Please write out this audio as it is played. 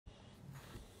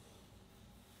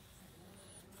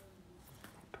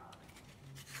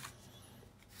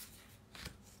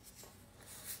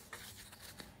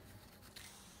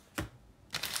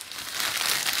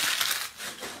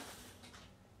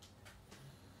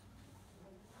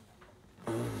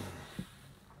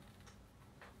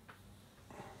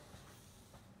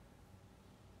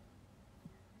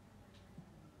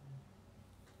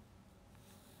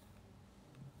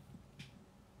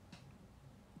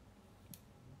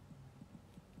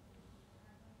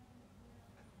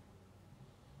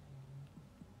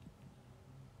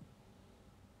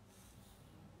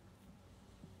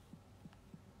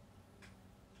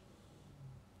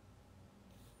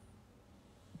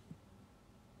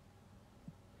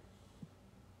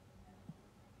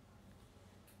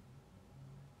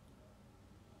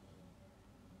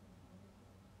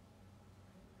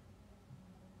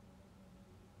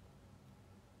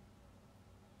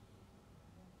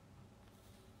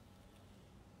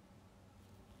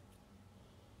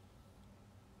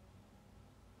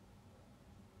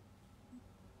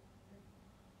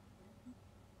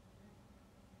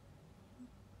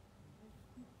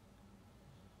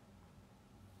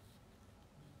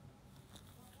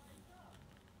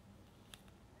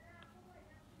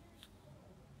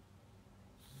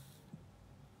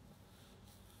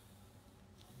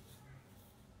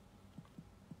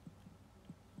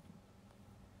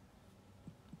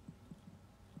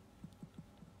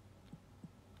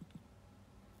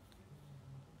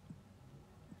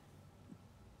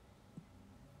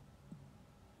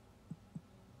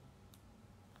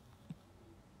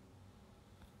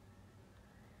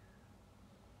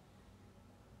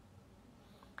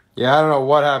Yeah, I don't know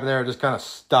what happened there. It just kind of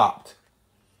stopped.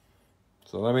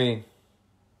 So let me...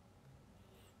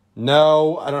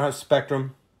 No, I don't have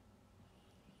Spectrum.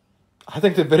 I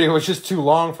think the video was just too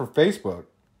long for Facebook.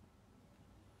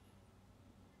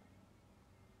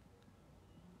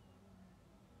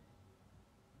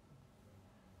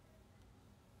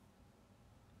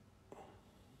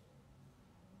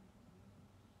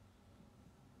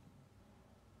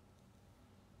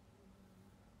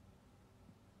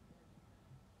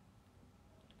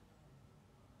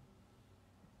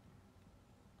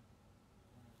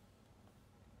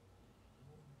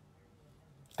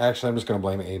 Actually, I'm just going to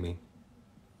blame Amy.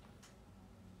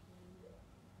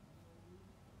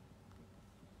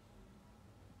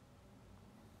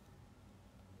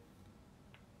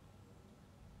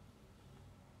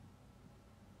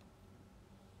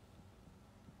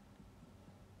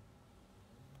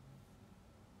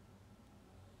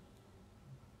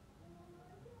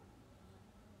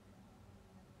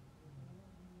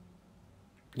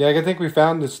 Yeah, I think we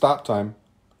found the stop time.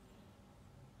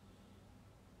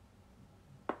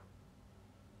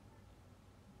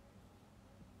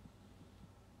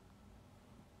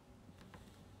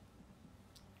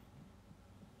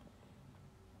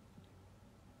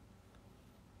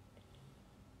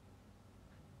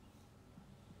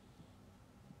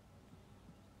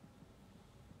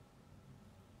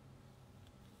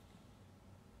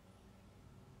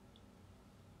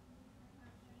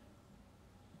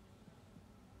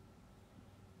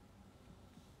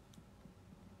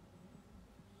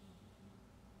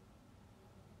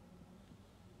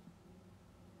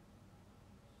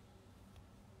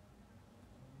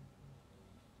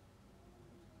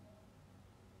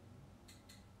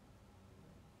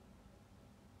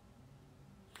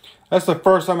 That's the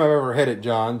first time I've ever hit it,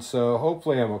 John, so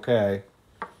hopefully I'm okay.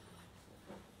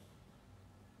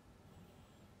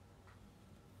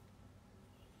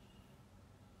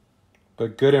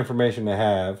 But good information to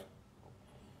have.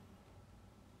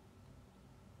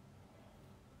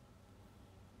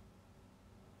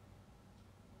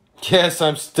 Yes,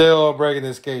 I'm still breaking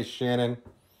this case, Shannon.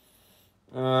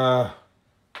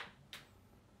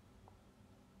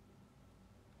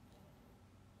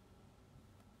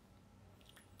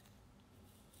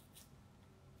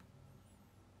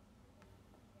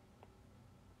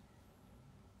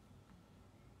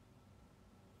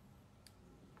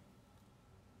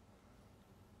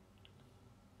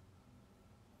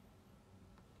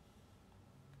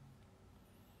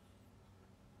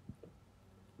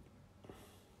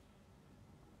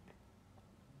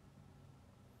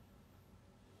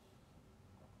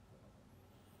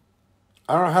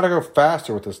 I don't know how to go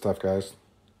faster with this stuff, guys.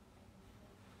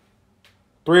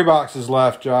 3 boxes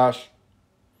left, Josh.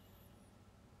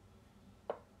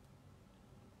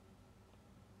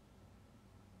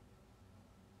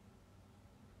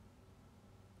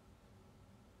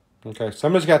 Okay,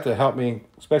 somebody's got to help me,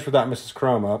 especially without Mrs.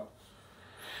 Chrome up.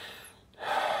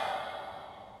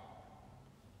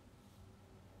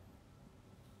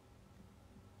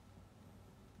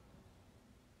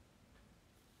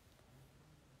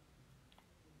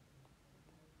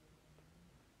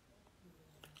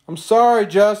 I'm sorry,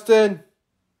 Justin.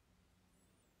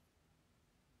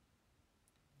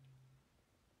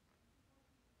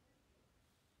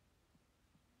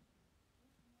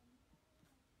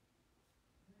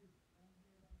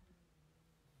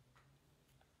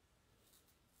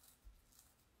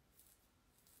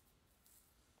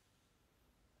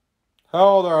 How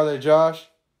old are they, Josh?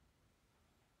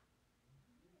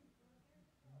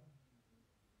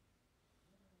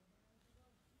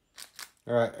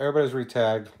 All right, everybody's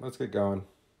retagged. Let's get going.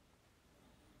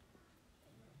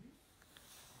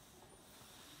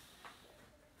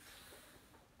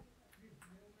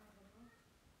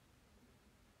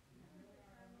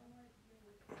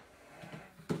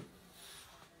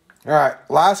 All right,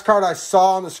 last card I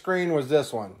saw on the screen was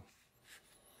this one.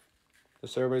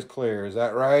 Just so everybody's clear. Is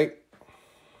that right?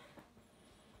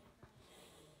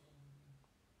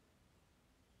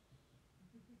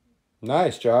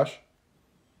 Nice, Josh.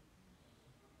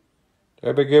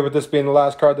 Everybody good with this being the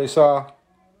last card they saw?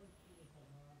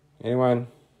 Anyone?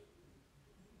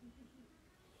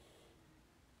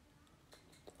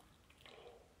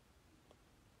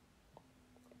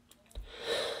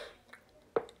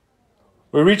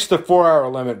 We reached the 4-hour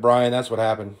limit, Brian. That's what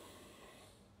happened.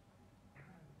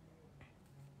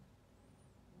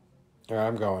 All right,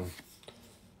 I'm going.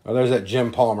 Oh, there's that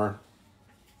Jim Palmer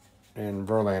and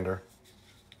Verlander.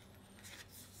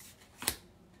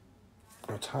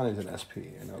 Oh, Tony's an SP.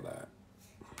 I know that.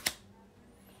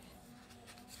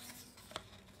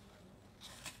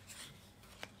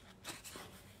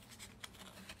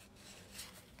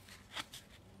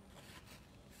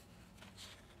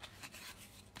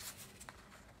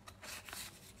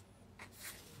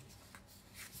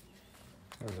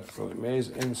 There's that Willie Mays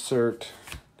insert.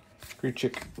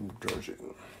 Grichuk,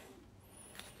 Georgian.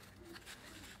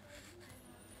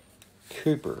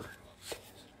 Cooper.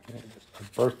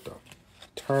 Alberto.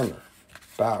 Turner.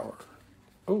 Bauer.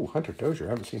 Oh, Hunter Dozier. I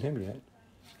haven't seen him yet.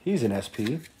 He's an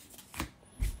SP.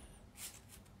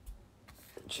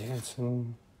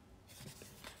 Jansen.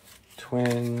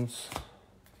 Twins.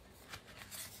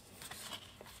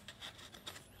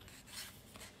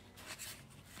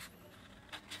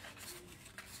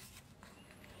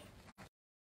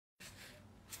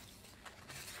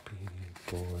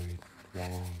 Boyd.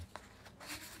 Wong.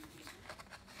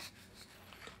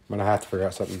 I'm going to have to figure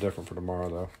out something different for tomorrow,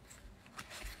 though.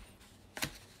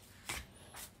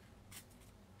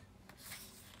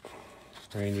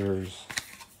 Rangers.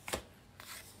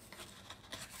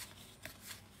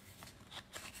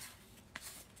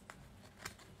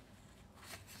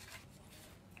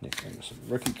 Nick Anderson.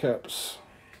 Rookie cups.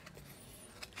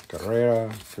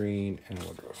 Carrera, Green, and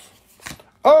Woodruff.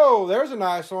 Oh, there's a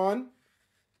nice one.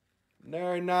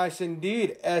 Very nice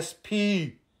indeed.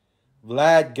 SP.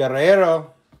 Vlad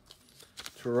Guerrero.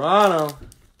 Toronto.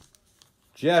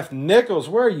 Jeff Nichols,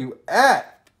 where are you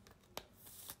at?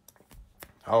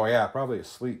 Oh, yeah, probably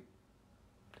asleep.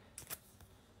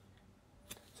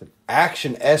 It's an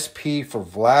action SP for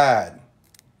Vlad.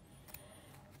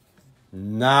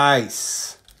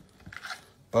 Nice.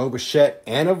 Bo Bichette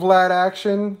and a Vlad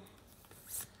action.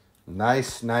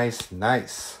 Nice, nice,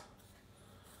 nice.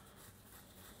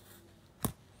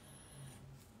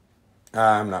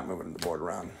 I'm not moving the board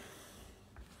around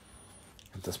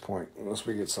at this point, unless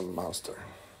we get some monster.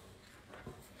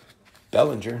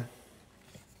 Bellinger.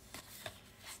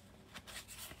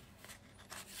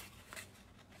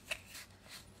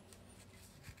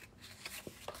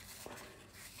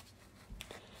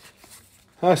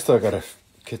 I still gotta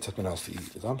get something else to eat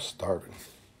because I'm starving.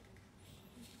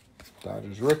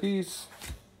 Dodgers rookies.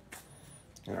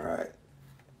 All right.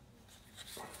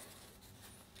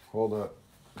 Hold up.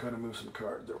 Gotta move some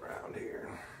cards around here.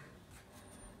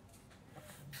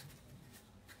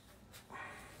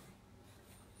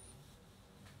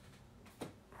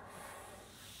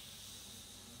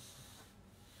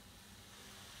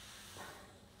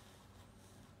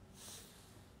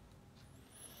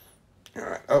 All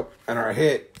right. Oh, and our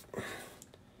hit.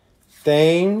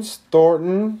 Thames,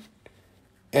 Thornton,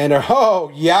 and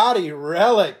Yachty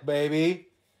relic, baby,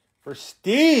 for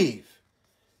Steve.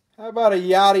 How about a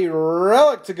Yachty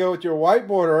relic to go with your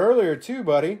whiteboard earlier too,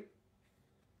 buddy?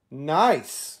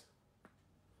 Nice.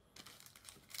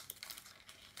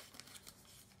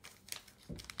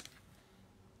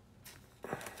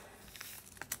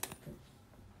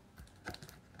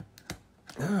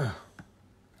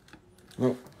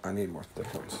 Oh, I need more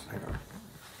thick ones. Hang on.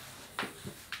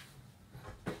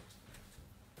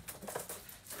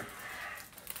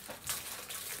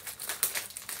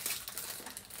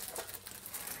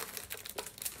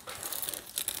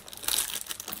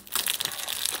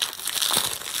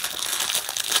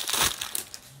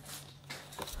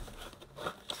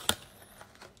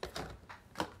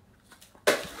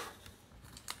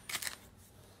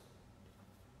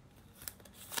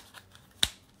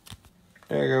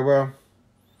 There you go, bro.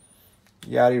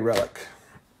 Yachty relic.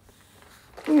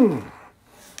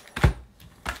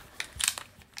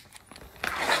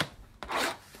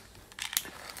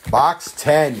 Box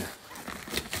 10.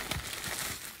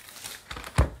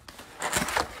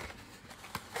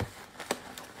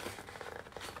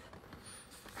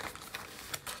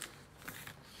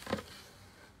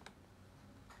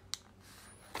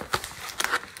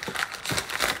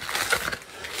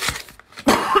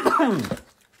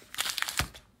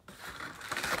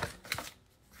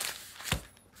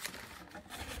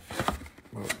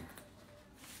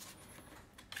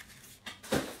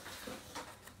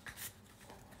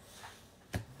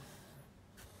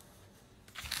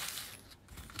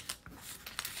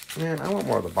 Man, I want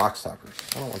more of the box toppers.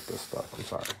 I don't like this stuff. I'm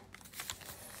sorry.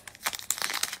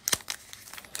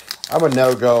 I'm a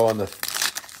no-go on the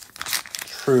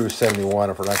true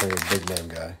 71 if we're not going to get a big name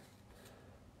guy.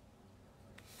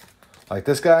 Like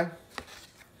this guy.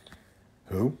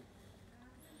 Who?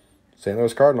 St.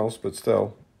 Louis Cardinals, but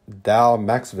still. Dal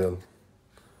Maxville.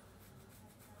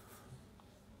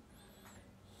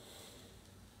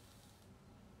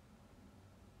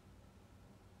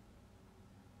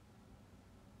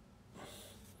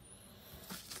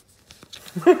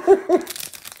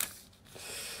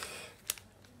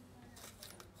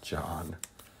 John.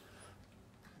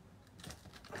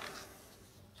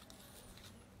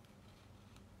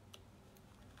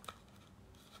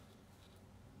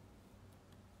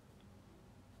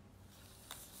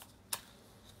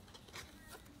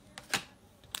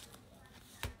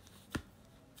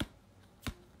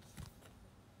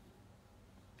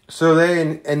 So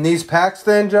they in these packs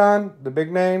then, John, the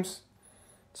big names.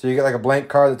 So you get like a blank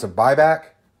card that's a buyback.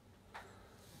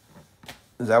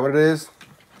 Is that what it is?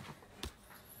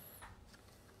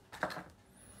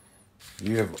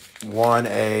 You have won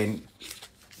a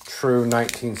true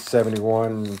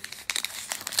 1971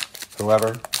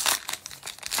 whoever.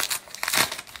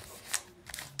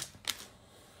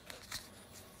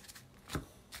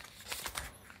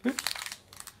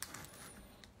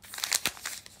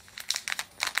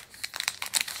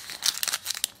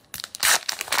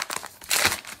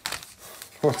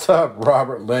 What's up?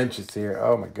 Robert Lynch is here.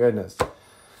 Oh my goodness.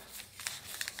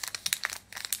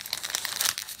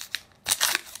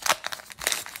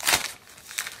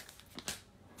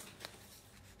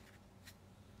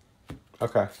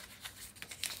 Okay.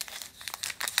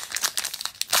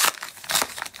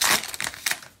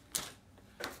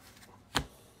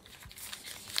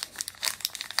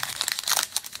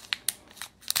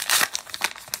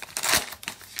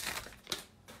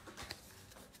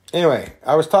 Anyway,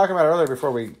 I was talking about earlier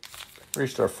before we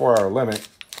reached our 4-hour limit.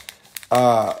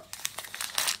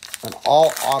 An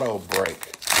all auto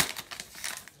break.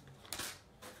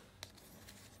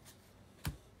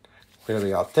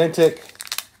 Clearly authentic.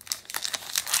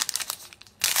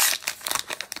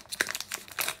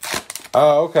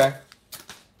 Oh, okay.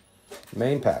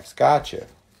 Main packs. Gotcha.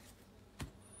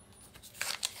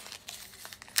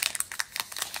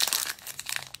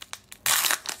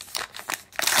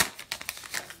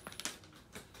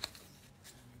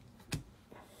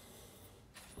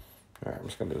 All right, I'm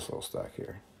just going to do this little stack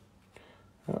here.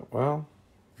 Oh, well,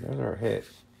 there's our hit.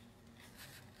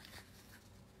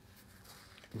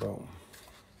 Boom.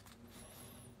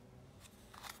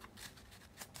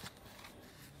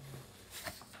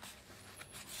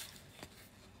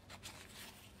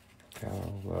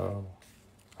 Hello.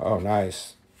 Oh,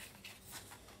 nice.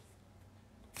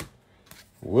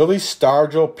 Willie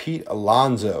Stargell, Pete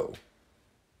Alonso.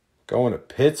 Going to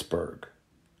Pittsburgh.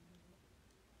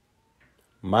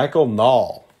 Michael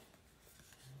Nall.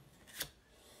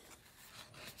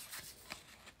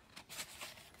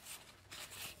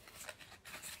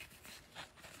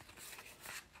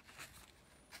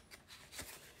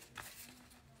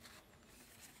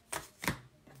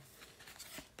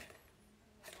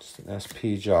 Just an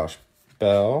SP Josh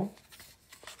Bell.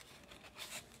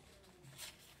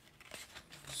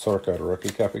 Sorka Rookie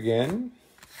Cup again.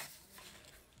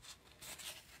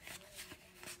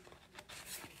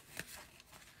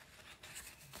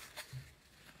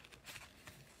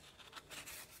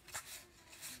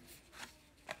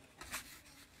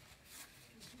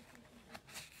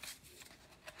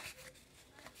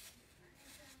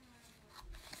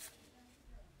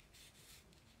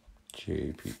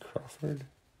 J.P. Crawford.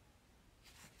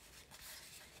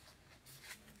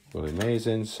 Willie Mays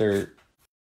insert.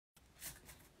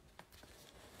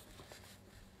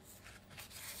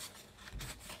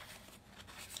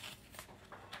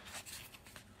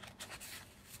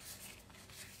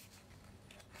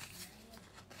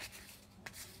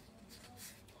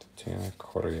 Tatiana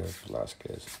Correa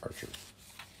Velasquez Archer.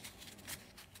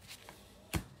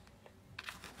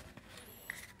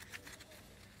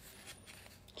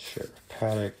 Sheriff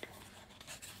Paddock.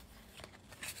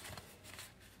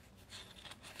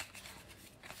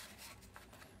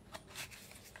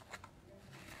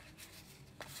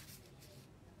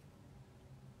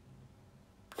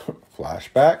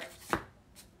 Flashback.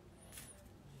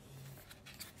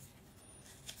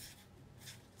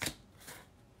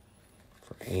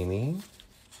 For Amy.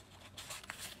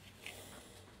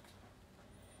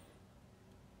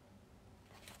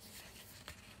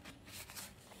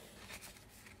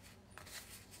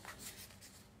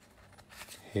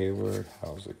 Hayward,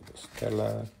 Housing,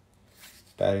 Stella,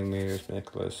 batting meters,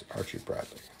 Nicholas, Archie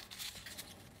Bradley.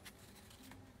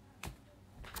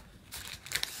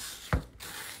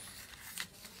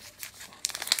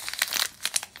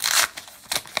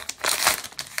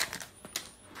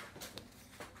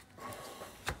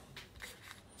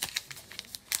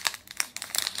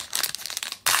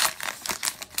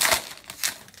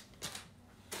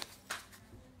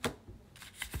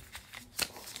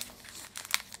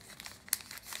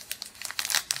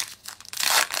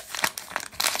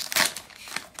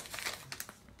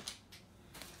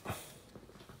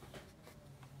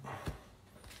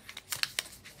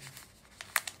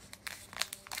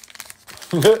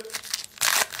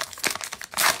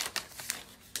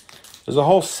 There's a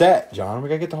whole set, John. We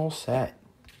gotta get the whole set.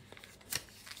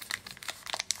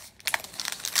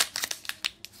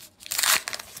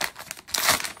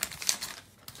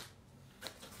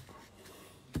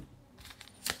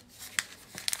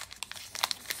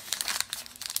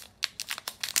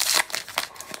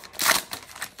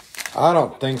 I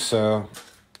don't think so.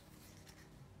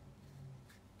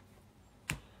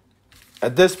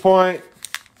 At this point,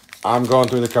 I'm going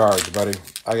through the cards, buddy.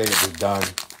 I gotta get this done.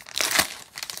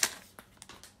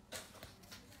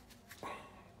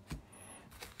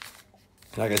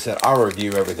 Like I said, I'll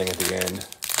review everything at the end.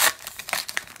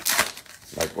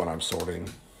 Like when I'm sorting.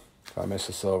 If I miss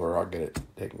a silver, I'll get it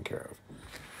taken care of.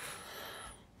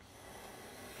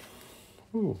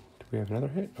 Ooh, do we have another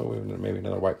hit? Oh, we have maybe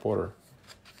another white border.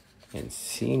 And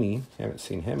Sini, haven't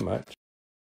seen him much.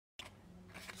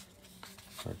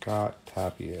 Margot,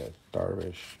 Tapia,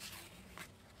 Darvish,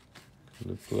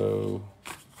 Luplo,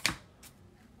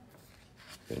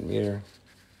 Ben Meter.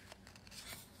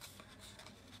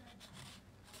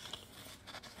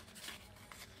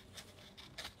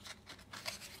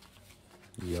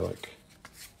 Yelich.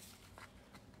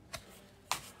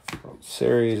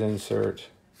 Series insert.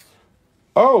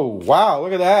 Oh, wow,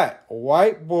 look at that.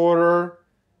 White border.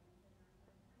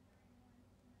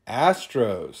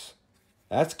 Astros.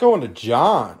 That's going to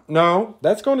John. No,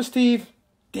 that's going to Steve.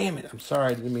 Damn it, I'm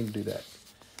sorry, I didn't mean to do that.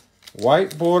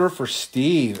 White border for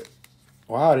Steve.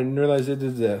 Wow, I didn't realize they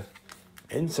did the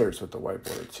inserts with the white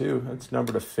border too. That's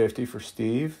number to 50 for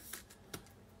Steve.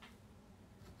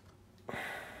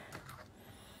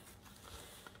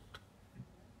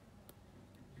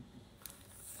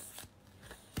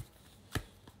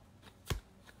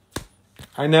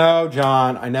 I know,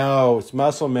 John. I know. It's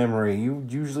muscle memory. You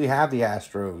usually have the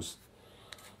Astros.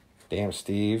 Damn,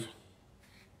 Steve.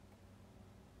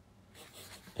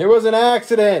 It was an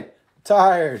accident. I'm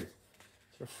tired.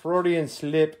 It's a Freudian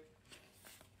slip.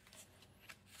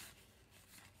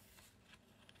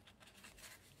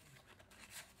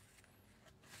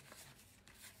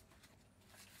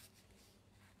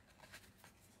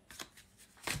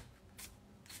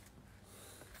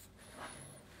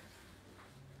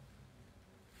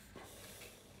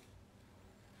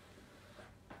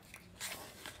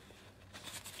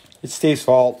 It's Steve's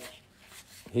fault.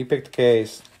 He picked the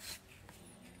case.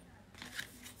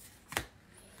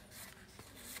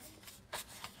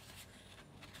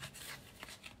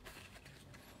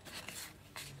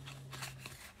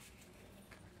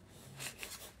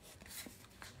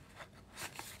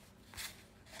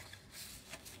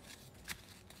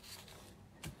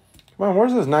 Come on,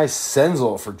 where's this nice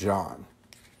Senzel for John?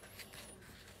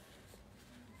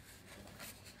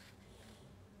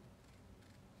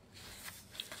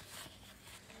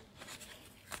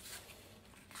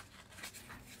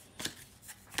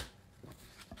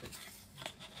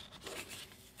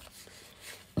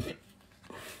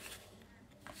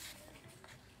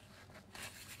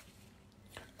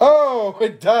 Oh,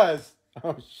 it does.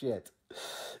 Oh, shit.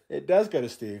 It does go to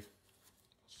Steve.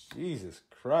 Jesus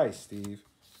Christ, Steve.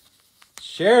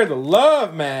 Share the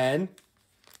love, man.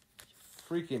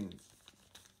 Freaking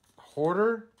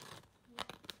hoarder.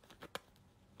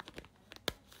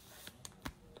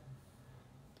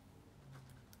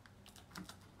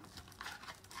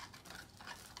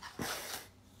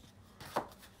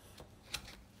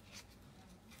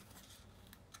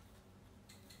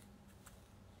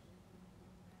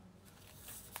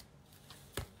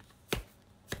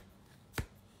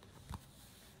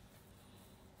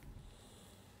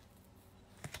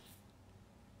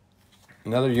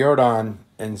 Another Jordan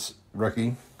and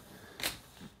rookie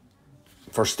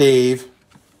for Steve.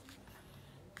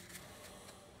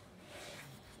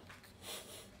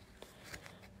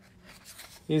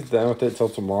 He's done with it till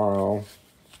tomorrow.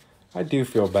 I do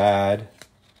feel bad.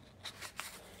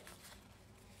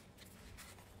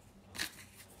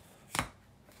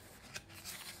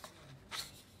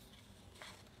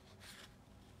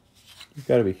 You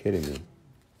gotta be kidding me.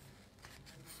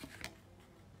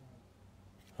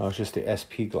 Oh, it's just the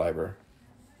SP Gleiber.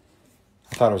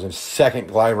 I thought it was a second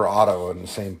Gleiber auto in the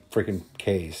same freaking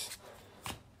case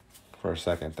for a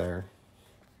second there.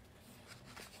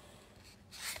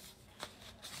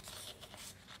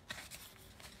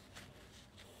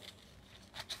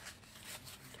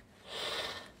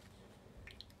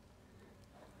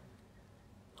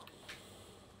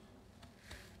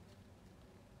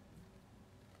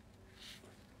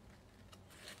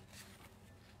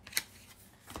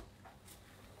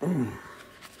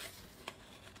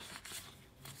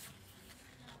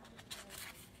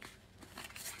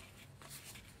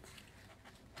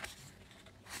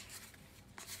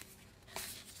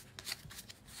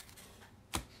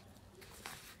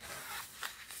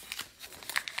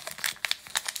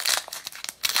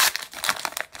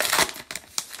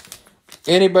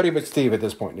 Anybody but Steve at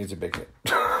this point needs a big hit.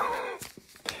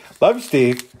 Love you,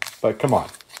 Steve, but come on.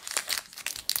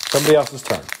 Somebody else's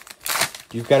turn.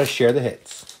 You've got to share the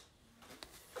hits.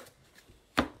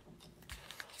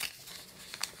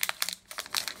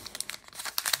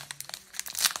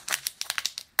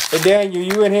 Hey, Daniel,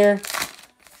 you in here?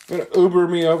 You gonna Uber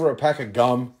me over a pack of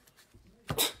gum?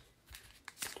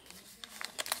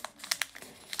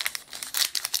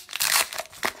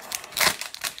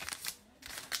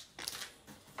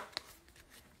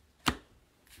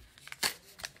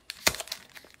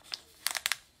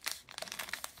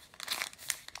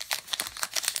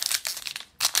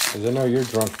 Because I know your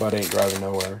drunk butt ain't driving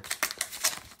nowhere.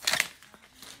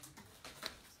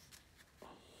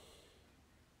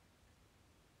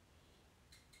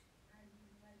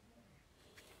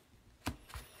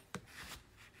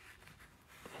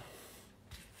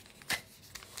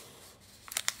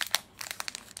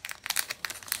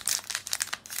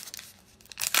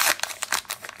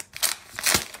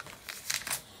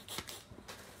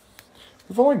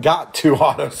 We've only got 2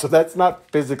 autos, so that's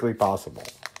not physically possible.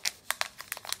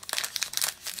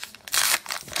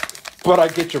 But I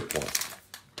get your point.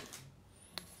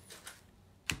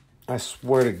 I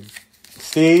swear to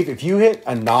Steve, if you hit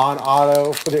a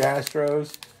non-auto for the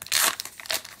Astros,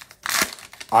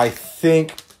 I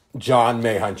think John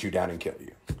may hunt you down and kill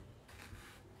you.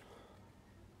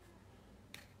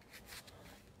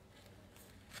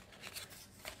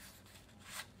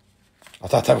 I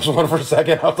thought that was one for a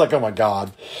second. I was like, oh my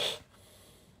God.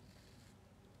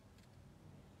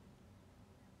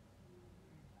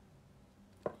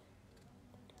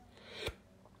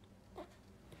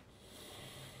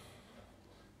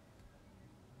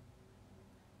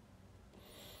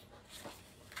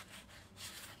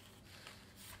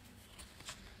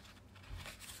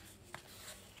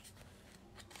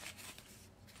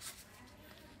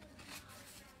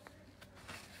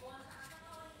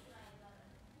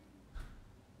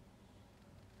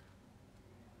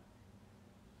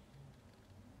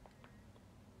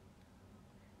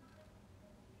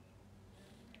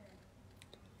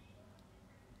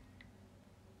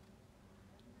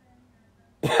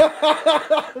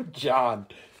 John,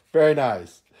 very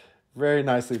nice. Very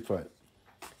nicely put.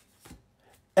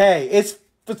 Hey, it's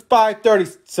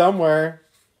 5:30 somewhere.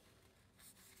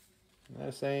 Isn't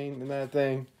that saying? Isn't that a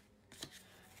thing?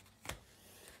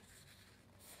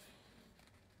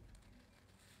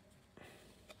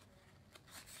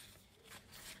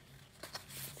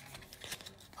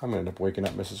 I'm going to end up waking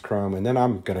up Mrs. Chrome, and then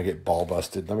I'm going to get ball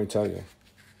busted, let me tell you.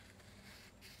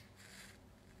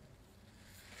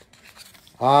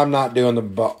 I'm not doing the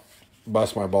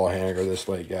bust my ball hanger this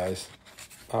late, guys.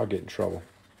 I'll get in trouble.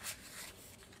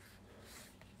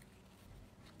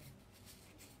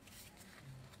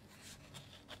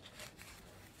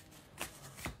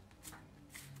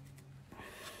 I'm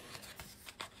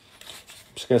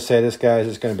just going to say this, guys.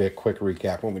 It's going to be a quick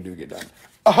recap when we do get done.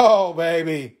 Oh,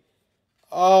 baby.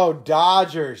 Oh,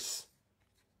 Dodgers.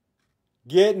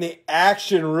 Getting the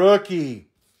action rookie.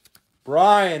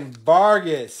 Brian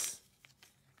Vargas.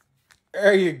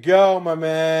 There you go, my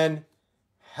man.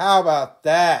 How about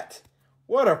that?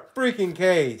 What a freaking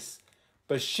case.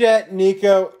 Bichette,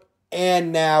 Nico,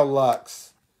 and now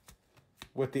Lux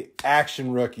with the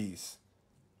action rookies.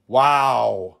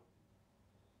 Wow.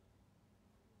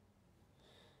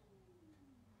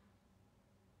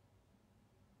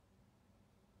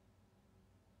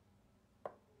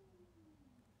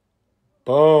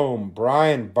 Boom.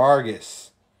 Brian Vargas.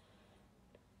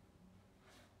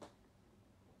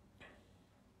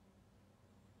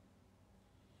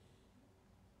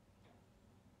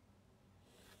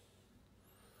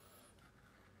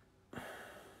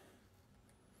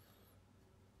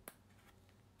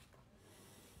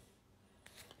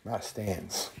 Not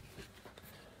stands.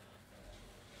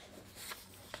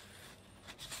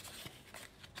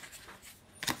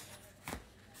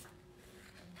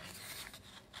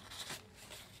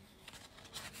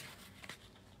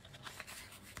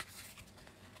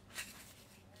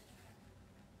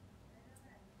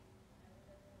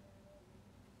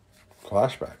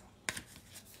 Flashback.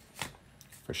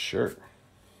 For sure.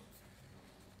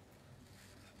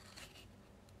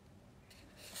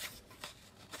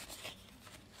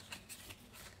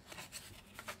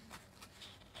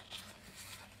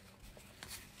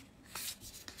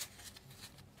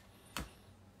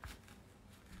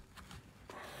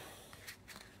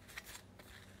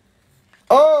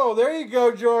 Oh, there you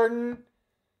go, Jordan.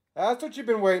 That's what you've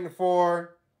been waiting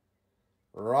for.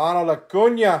 Ronald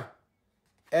Acuna.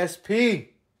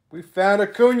 SP. We found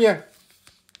Acuna.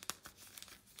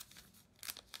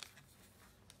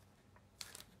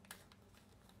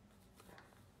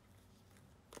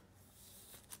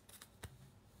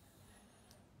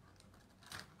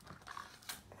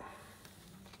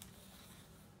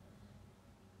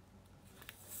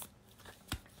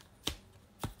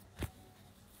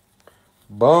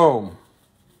 Boom.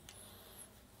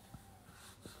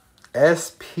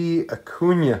 SP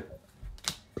Acuna.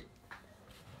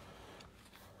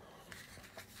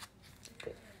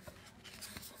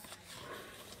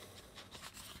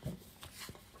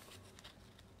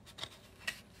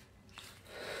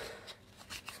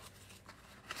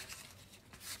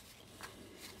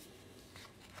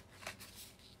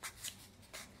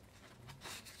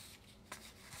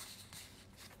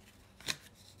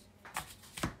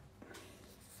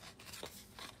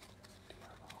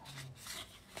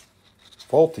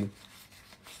 Folty.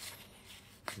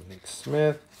 Nick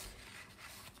Smith.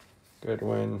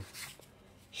 Goodwin.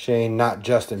 Shane, not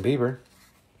Justin Bieber.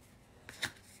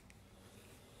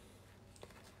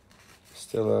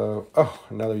 Still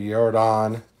another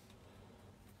Jordan.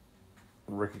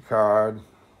 Rookie card.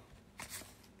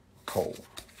 Cole.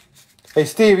 Hey,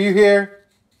 Steve, you here?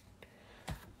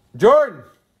 Jordan.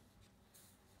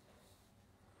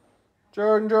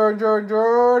 Jordan.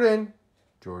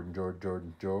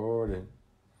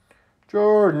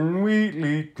 Jordan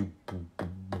Wheatley.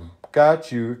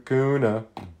 Got you, Acuna.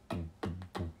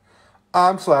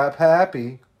 I'm slap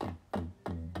happy.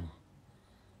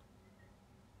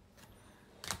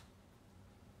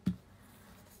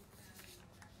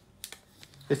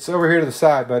 It's over here to the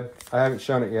side, bud. I haven't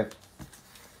shown it yet.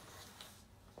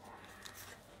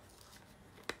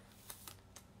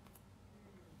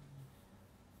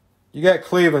 You got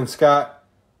Cleveland, Scott.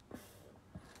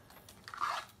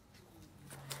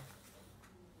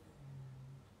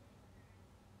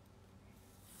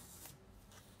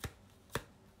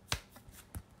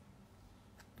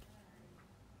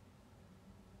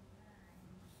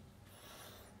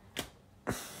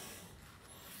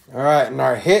 All right, and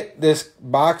our hit, this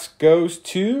box goes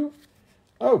to,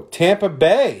 Tampa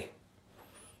Bay.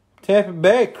 Tampa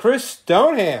Bay, Chris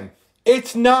Stoneham.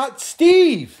 It's not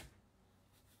Steve.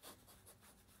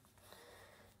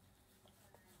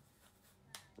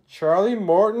 Charlie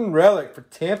Morton relic for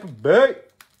Tampa Bay.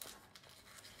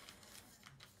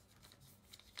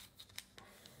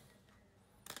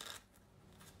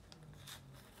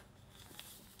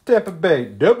 Tampa Bay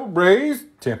Double Rays.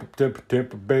 Tampa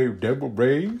Bay Double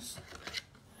Rays.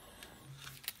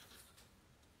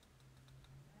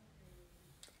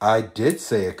 I did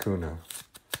say Acuna.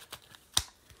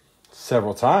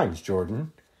 Several times,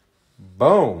 Jordan.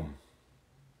 Boom.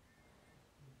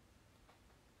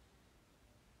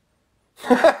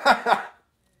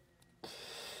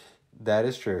 That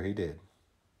is true. He did.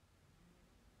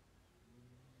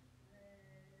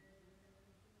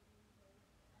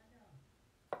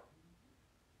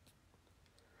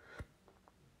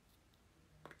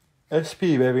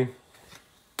 SP, baby.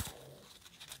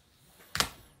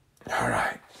 All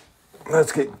right.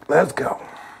 Let's go.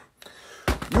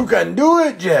 You can do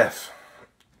it, Jeff.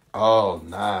 All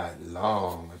night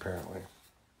long, apparently.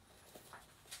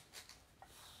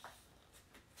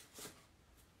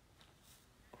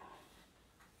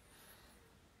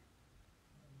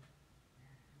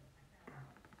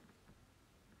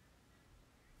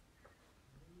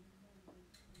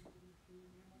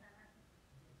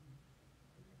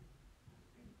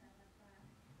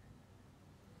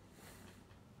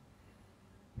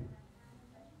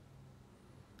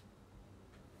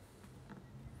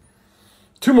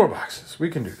 Two more boxes. We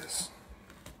can do this.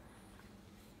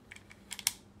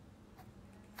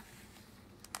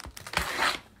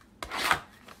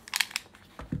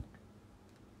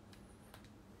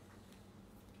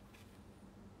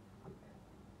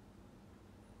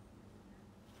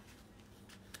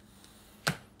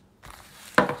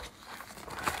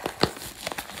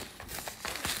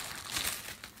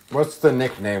 What's the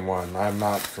nickname one? I'm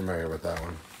not familiar with that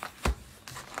one.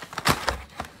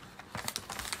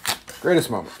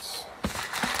 Greatest moments.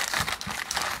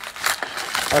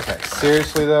 Okay,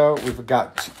 seriously though, we've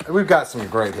got some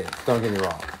great hits. Don't get me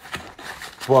wrong,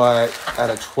 but at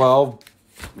a 12,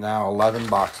 now 11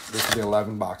 boxes. This will be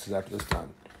 11 boxes after this done.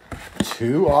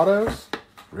 2 autos,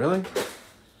 really?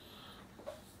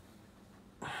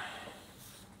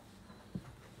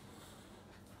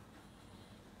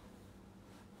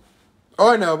 Oh,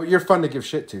 I know, but you're fun to give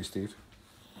shit to, Steve.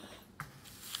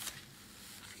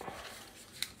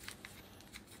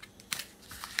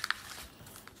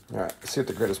 All right, let's see what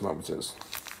the greatest moments is.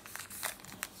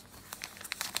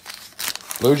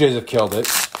 Blue Jays have killed it.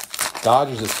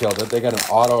 Dodgers have killed it. They got an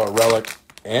auto, a relic,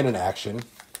 and an action.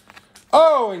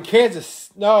 Oh, in Kansas.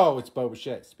 No, it's Bo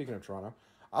Bichette. Speaking of Toronto,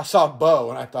 I saw Bo,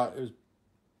 and I thought it was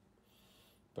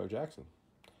Bo Jackson.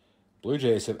 Blue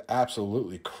Jays have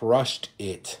absolutely crushed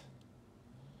it.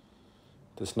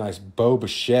 This nice Bo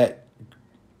Bichette.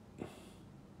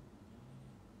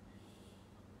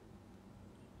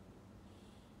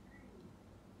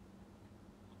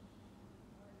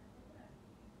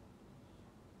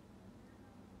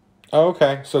 Oh,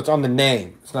 okay, so it's on the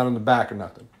name. It's not on the back or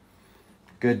nothing.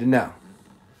 Good to know.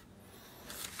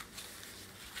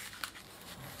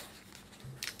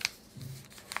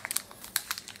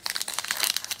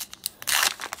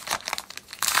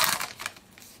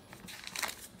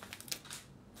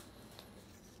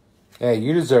 Hey,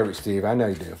 you deserve it, Steve. I know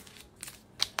you do.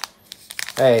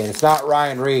 Hey, it's not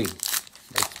Ryan Reed.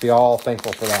 Let's be all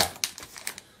thankful for that.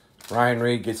 Ryan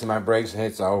Reed gets in my breaks and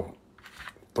hits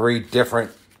 3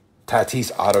 different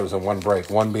Tatis autos in one break.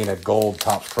 One being a gold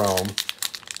Topps Chrome.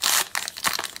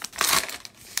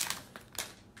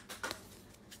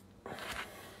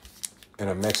 And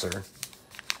a mixer.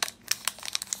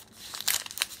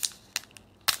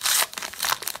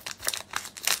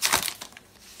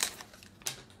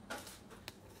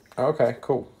 Okay,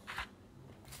 cool.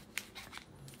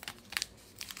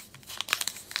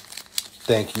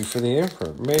 Thank you for the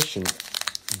information,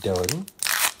 Dylan.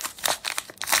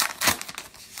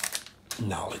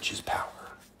 Knowledge is power.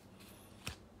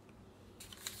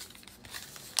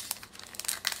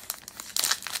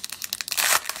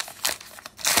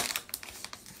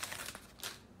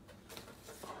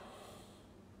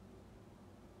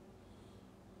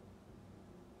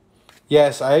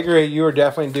 Yes, I agree. You are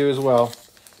definitely due as well.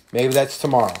 Maybe that's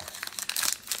tomorrow.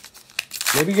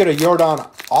 Maybe you get a Jordan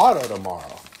auto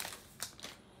tomorrow.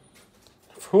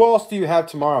 Who else do you have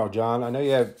tomorrow, John? I know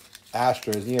you have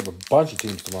Astros and you have a bunch of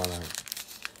teams tomorrow night.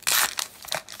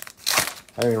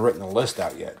 I haven't even written the list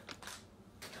out yet.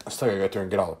 I still gotta get there and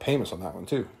get all the payments on that one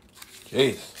too.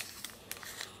 Jeez.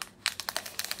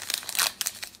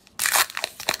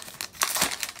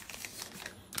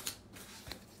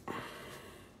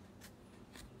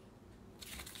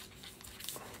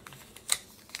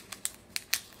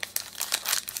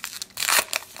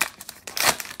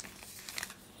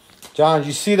 John, did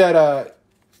you see that?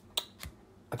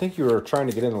 I think you were trying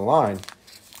to get in the line.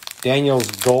 Daniel's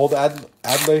Gold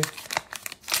Adley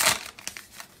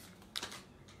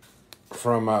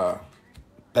from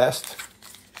Best.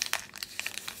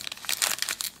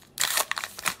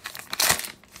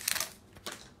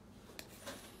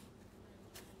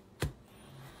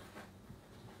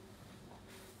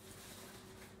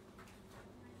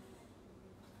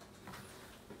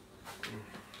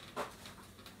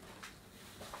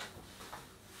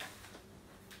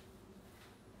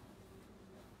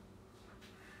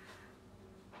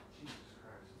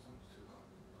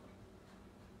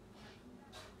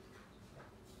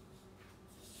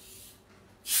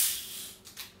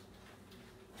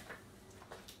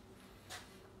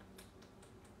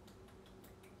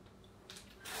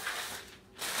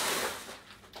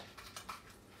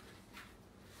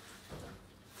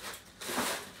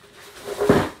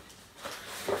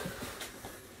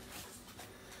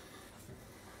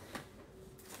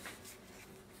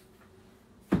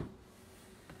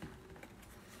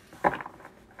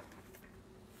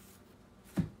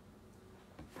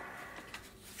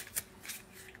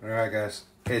 All right, guys.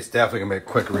 It's definitely going to be a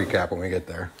quick recap when we get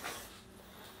there.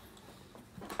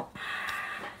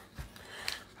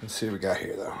 Let's see what we got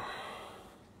here, though.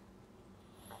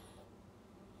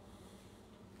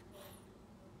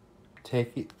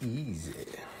 Take it easy.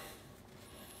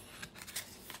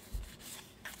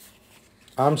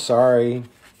 I'm sorry.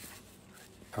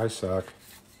 I suck.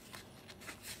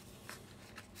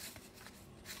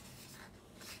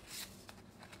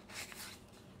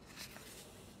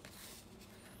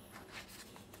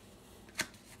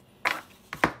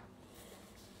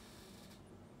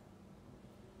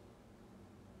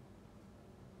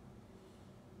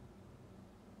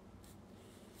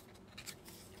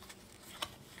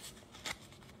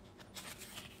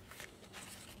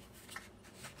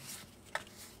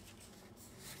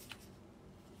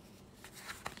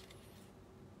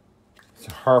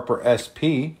 Harper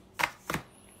SP.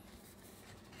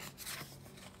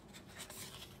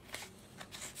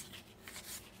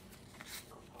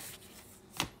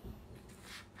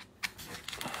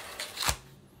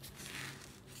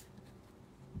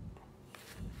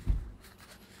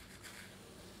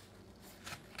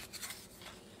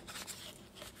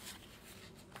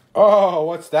 Oh,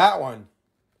 what's that one?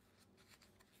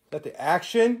 Is that the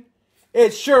action?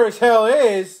 It sure as hell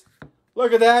is.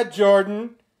 Look at that,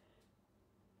 Jordan.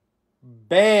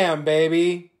 Bam,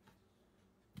 baby.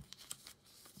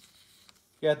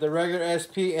 You got the regular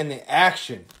SP and the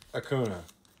action Acuna.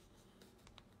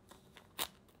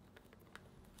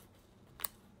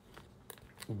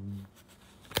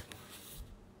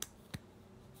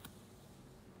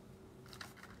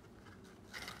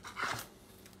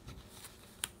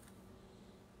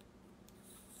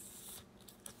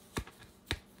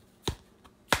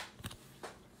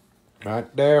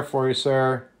 Right there for you,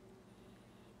 sir.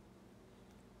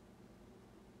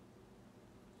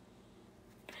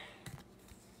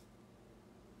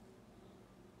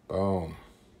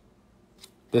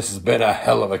 This has been a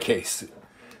hell of a case.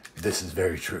 This is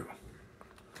very true.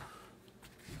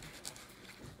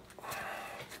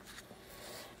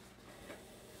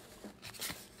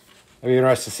 I'd be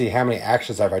interested to see how many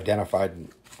actions I've identified and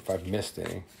if I've missed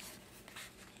any.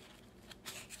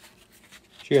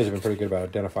 You guys have been pretty good about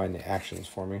identifying the actions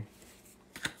for me.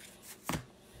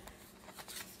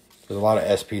 There's a lot of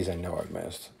SPs I know I've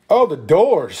missed. Oh, the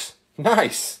doors.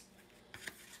 Nice.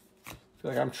 I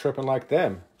feel like I'm tripping like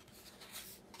them.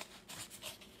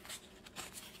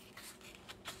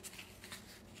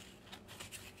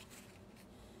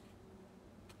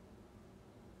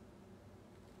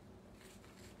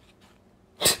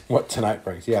 What tonight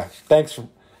brings. Yeah. Thanks for...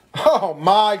 Oh,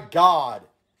 my God.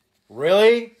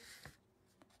 Really?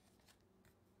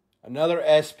 Another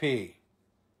SP.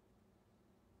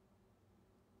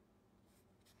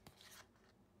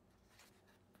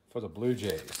 For the Blue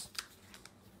Jays.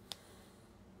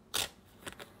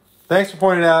 Thanks for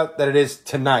pointing out that it is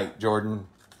tonight, Jordan.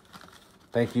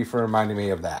 Thank you for reminding me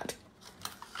of that.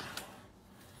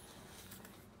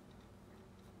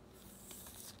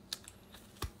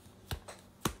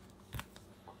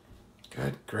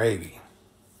 Good gravy.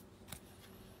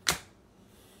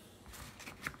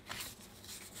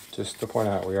 Just to point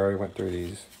out, we already went through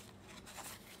these.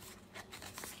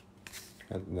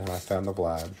 And then I found the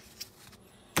Vlad.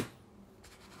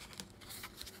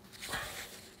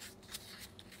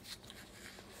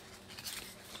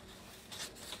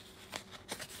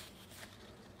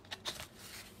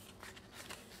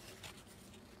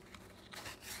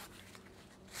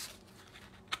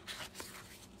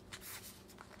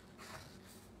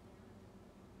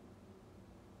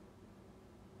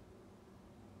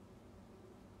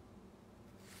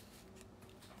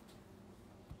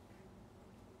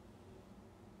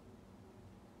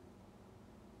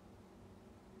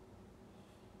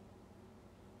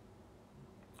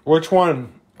 Which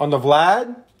one? On the Vlad?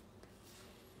 Is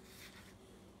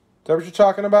that what you're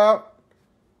talking about?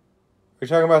 Are you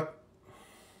talking about...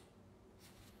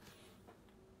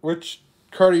 Which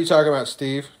card are you talking about,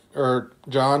 Steve? Or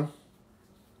John?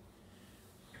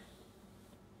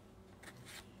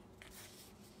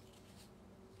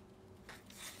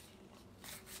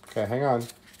 Okay, hang on. So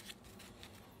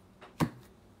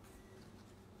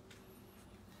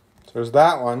there's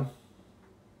that one.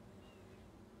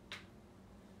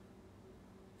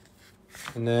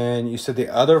 And then you said the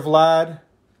other Vlad.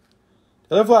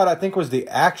 The other Vlad, I think, was the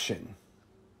action.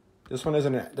 This one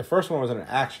isn't. The first one was an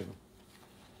action.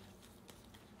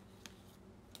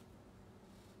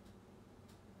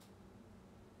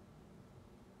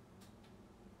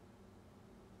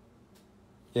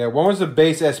 Yeah, one was the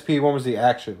base SP, one was the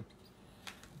action.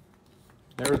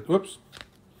 There, whoops.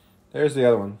 There's the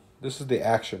other one. This is the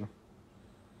action.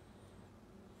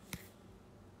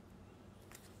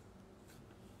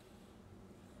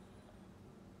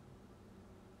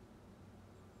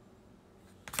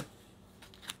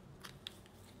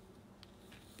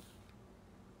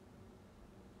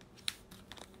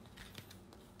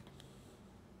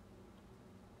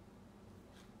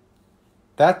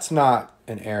 That's not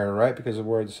an error, right? Because of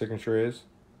where the signature is.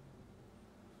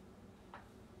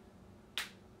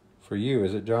 For you,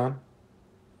 is it, John?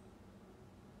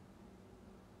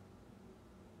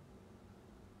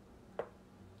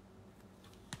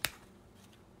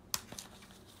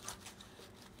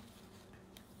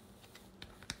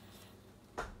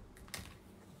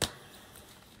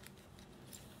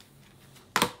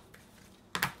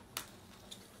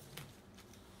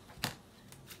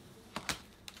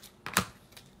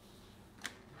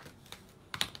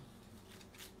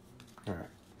 All right.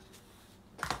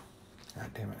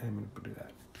 God damn it, I didn't mean to do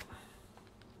that.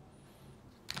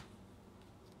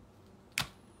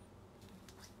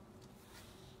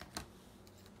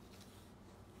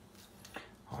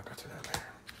 I'll go to that later.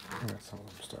 I got some of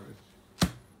them started.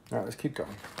 All right, let's keep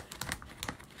going.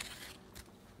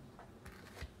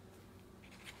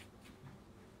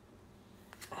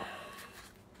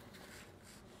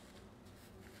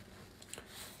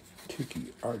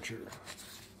 Kiki Archer.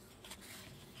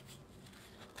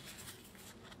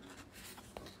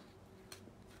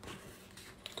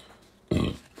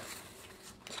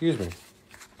 Excuse me.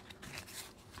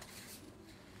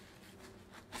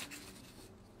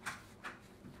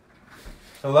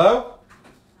 Hello?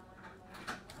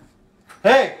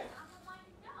 Hey!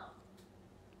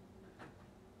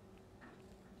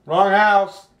 Wrong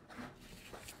house.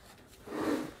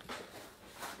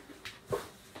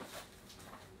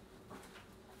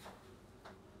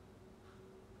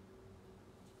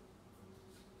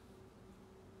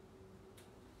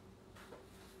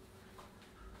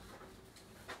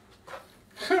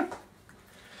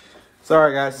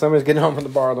 Sorry, guys. Somebody's getting home from the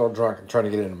bar a little drunk and trying to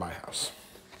get into my house.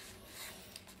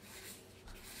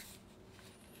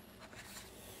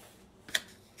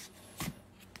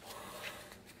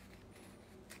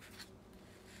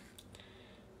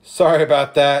 Sorry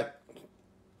about that.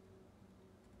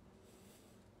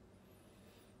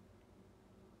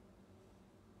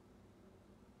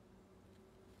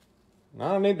 I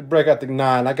don't need to break out the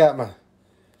 9. I got my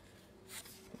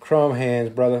chrome hands,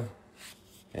 brother.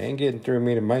 Ain't getting through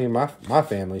me to my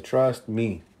family. Trust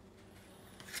me.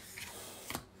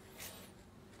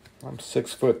 I'm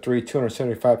 6'3",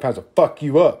 275 pounds. I'll fuck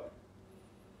you up.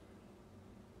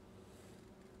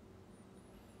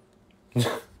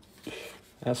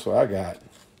 That's what I got.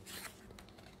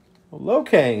 Well,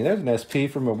 Locaine. There's an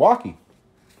SP from Milwaukee.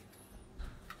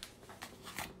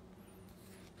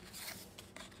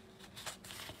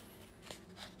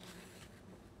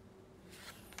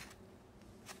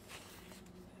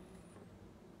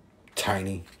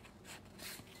 Tiny.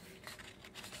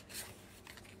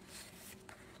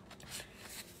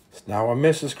 It's not what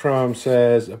Mrs. Chrome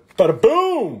says. Bada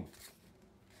boom!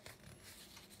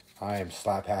 I am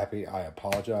slap happy. I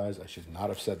apologize. I should not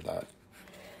have said that.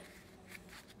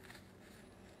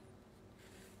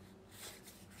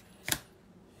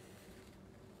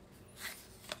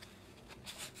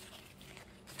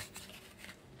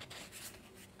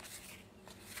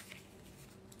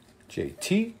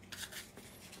 JT.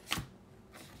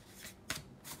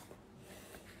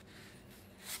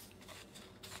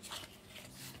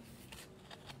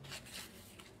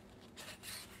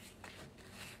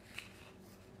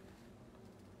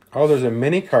 Oh, there's a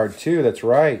mini card too. That's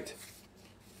right.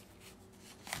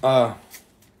 Haven't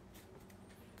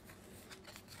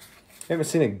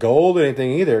seen a gold or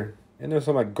anything either. And there's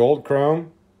some like gold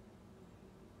chrome.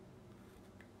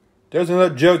 There's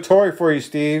another Joe Torre for you,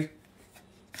 Steve.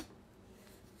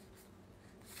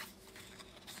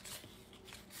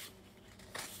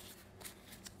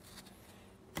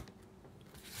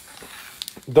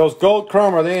 Those gold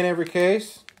chrome, are they in every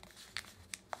case?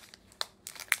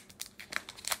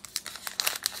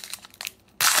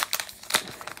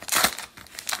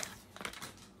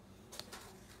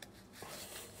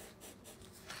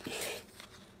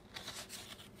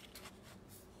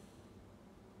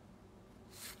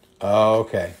 Oh,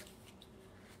 okay.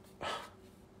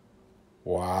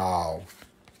 Wow.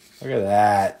 Look at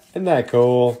that. Isn't that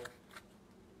cool?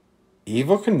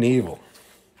 Evel Knievel.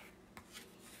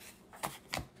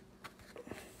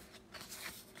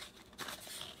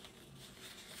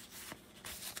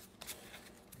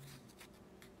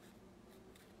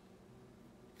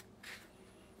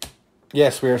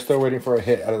 Yes, we are still waiting for a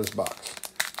hit out of this box.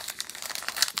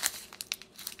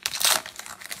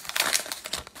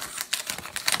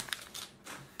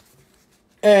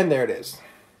 And there it is.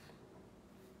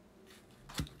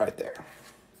 Right there.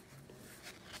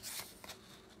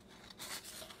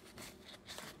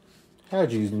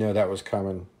 How'd you know that was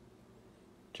coming,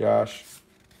 Josh?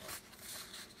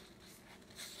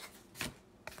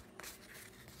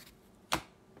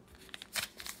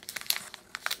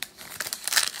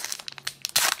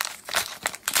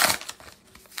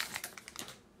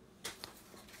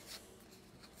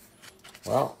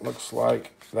 Well, looks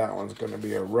like that one's going to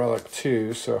be a relic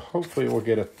too, so hopefully we'll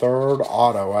get a third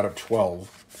auto out of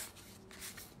 12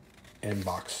 in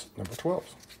box number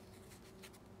 12.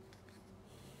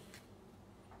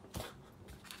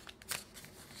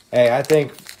 Hey, I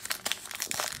think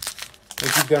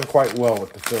you've done quite well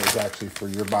with the Phillies, actually, for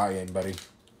your buy-in, buddy.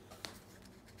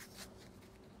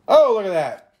 Oh, look at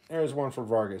that. There's one for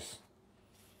Vargas.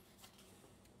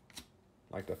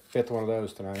 Like the 5th one of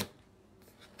those tonight.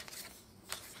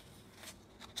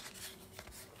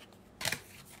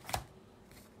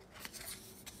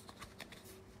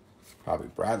 Bobby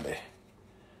Bradley.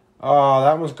 Oh,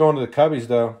 that one's going to the Cubbies,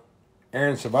 though.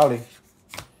 Aaron Savali.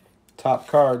 Top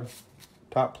card.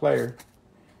 Top player.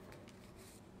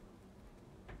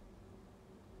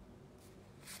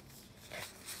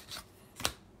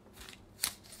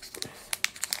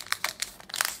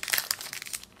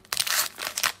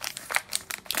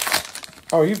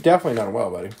 Oh, you've definitely done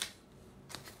well, buddy.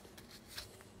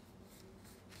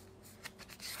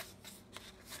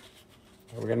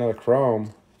 We got another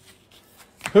chrome.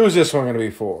 Who's this one going to be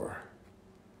for?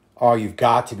 Oh, you've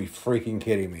got to be freaking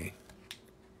kidding me.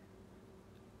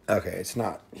 Okay, it's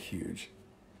not huge.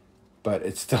 But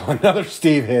it's still another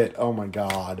Steve hit. Oh, my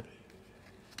God.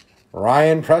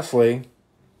 Ryan Presley.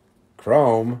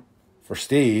 Chrome for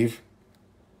Steve.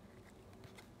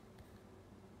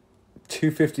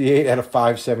 258 out of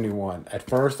 571. At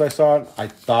first I saw it, I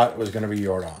thought it was going to be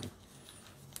Jordan.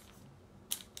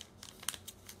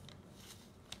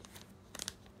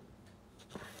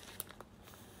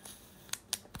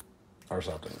 or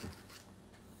something.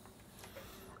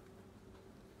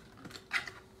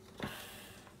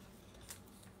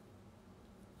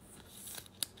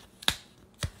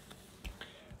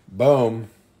 Boom.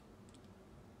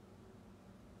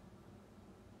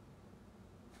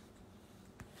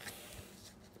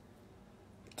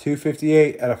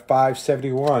 $258 out of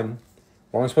 571.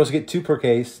 We're only supposed to get 2 per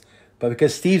case, but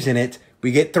because Steve's in it,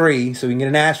 we get 3, so we can get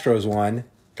an Astros one.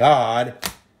 God.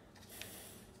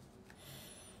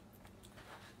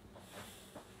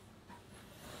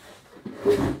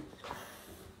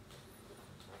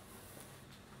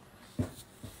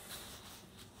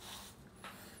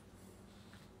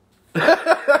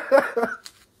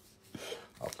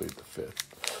 I'll plead the 5th.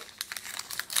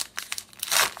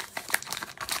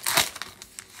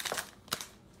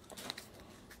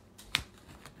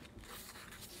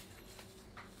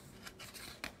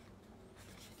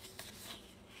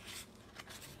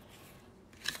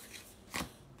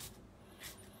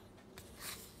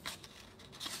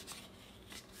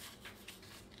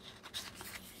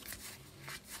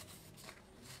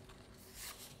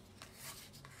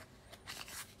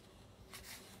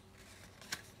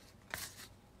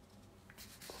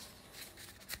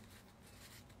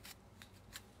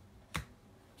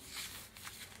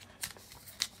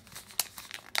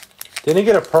 Didn't he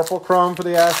get a purple chrome for the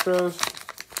Astros?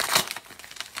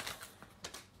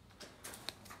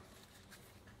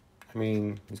 I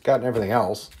mean, he's gotten everything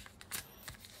else.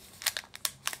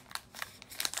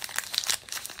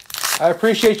 I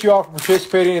appreciate you all for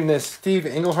participating in this Steve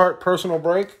Englehart personal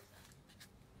break.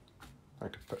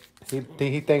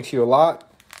 He thanks you a lot.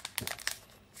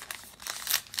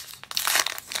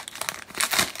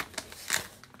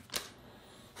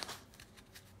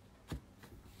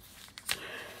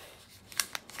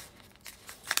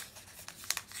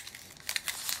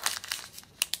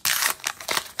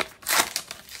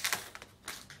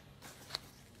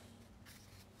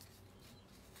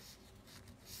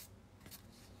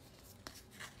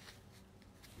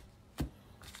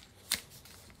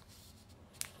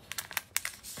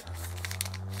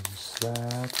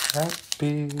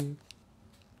 Happy.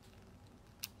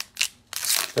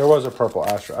 There was a purple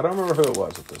Astro. I don't remember who it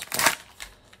was at this point,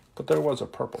 but there was a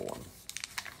purple one.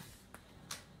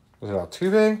 Was it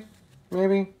Altuve?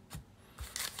 Maybe.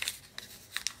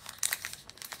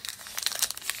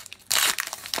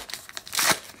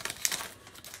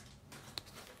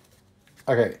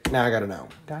 Okay, now I gotta know.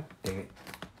 God dang it.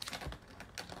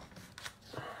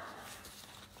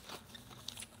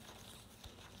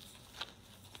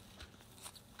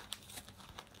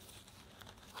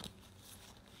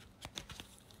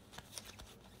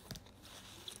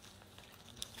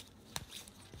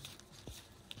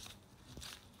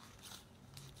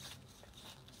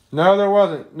 No, there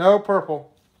wasn't. No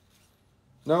purple.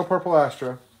 No purple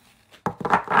Astro.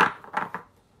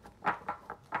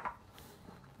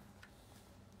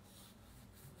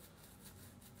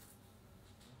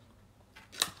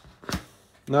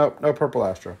 Nope, no purple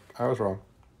Astro. I was wrong.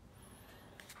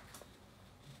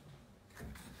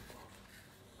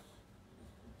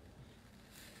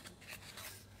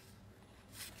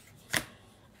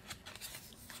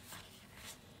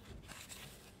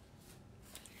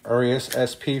 Urias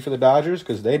SP for the Dodgers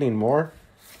because they need more.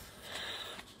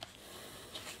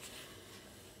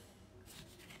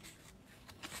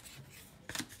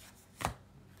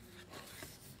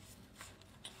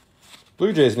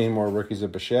 Blue Jays need more rookies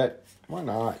of Bichette. Why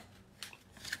not?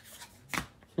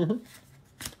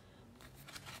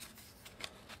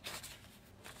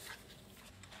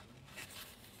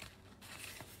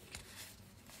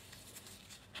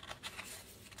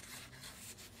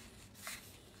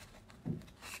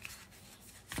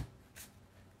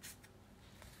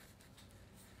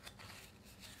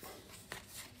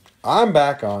 I'm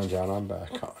back on, John. I'm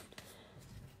back on.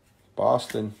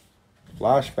 Boston.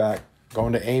 Flashback.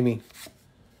 Going to Amy.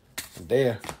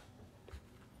 There.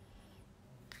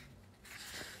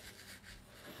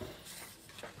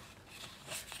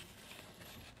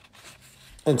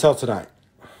 Until tonight.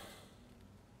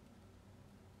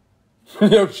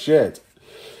 No shit.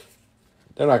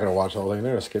 They're not going to watch the whole thing.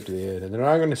 They're going to skip to the end. And they're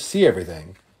not going to see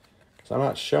everything. Because I'm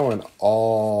not showing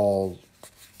all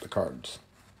the cards.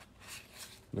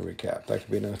 The recap. That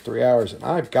could be another 3 hours. And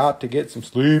I've got to get some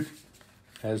sleep.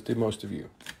 As do most of you.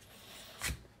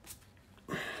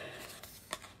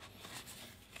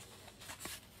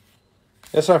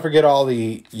 Let's not forget all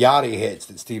the Yachty hits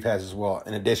that Steve has as well,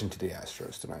 in addition to the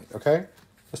Astros tonight, okay?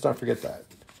 Let's not forget that.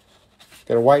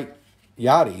 Got a white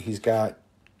Yachty. He's got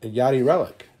a Yachty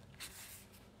relic.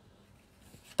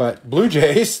 But Blue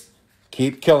Jays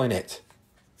keep killing it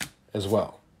as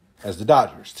well as the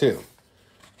Dodgers, too.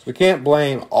 So we can't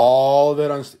blame all of it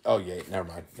on... Oh, yeah, never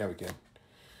mind. Yeah, we can.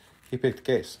 He picked the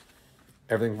case.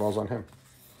 Everything falls on him.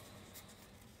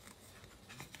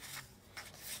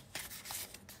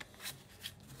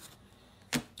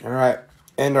 All right.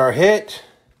 And our hit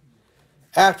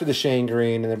after the Shane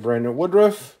Green and the Brandon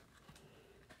Woodruff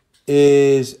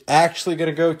is actually going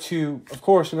to go to, of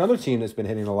course, another team that's been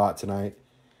hitting a lot tonight.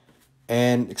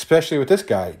 And especially with this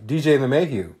guy, DJ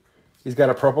LeMahieu. He's got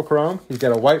a purple chrome. He's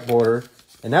got a white border.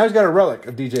 And now he's got a relic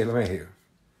of DJ LeMahieu.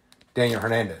 Daniel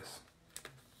Hernandez.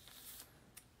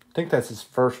 I think that's his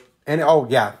first. And, oh,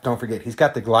 yeah, don't forget, he's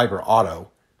got the Gleiber auto,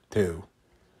 too.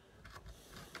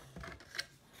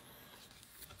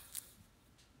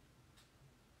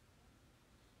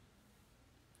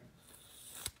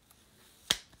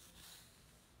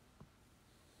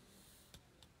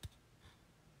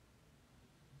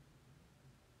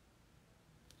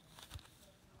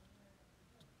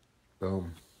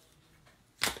 Boom.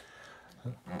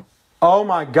 Oh,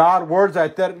 my God. Words I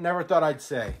never thought I'd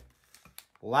say.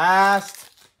 Last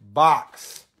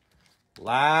box.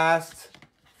 Last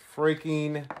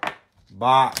freaking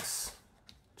box.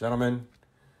 Gentlemen,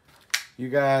 you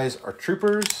guys are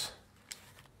troopers.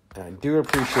 And I do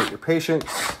appreciate your patience.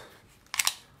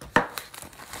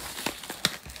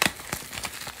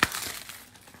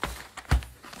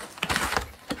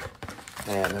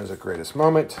 And there's a greatest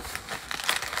moment.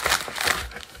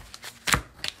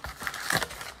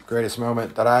 Greatest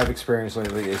moment that I've experienced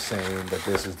lately is saying that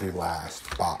this is the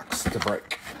last box to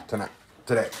break tonight,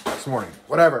 today, this morning,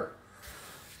 whatever.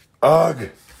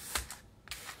 Ugh.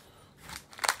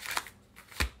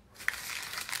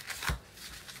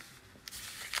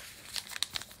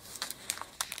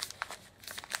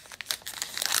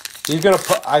 He's gonna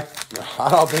put. I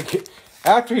don't think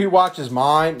after he watches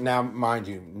mine. Now, mind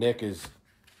you, Nick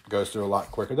goes through a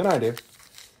lot quicker than I do.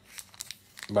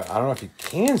 But I don't know if you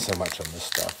can so much on this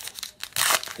stuff.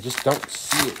 I just don't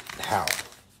see it how.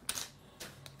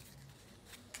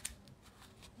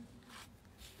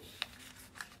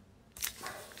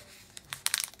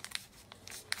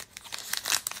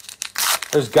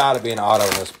 There's got to be an auto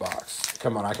in this box.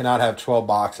 Come on, I cannot have 12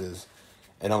 boxes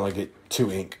and only get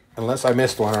 2 ink. Unless I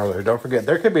missed one earlier. Don't forget,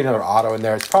 there could be another auto in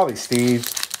there. It's probably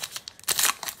Steve's.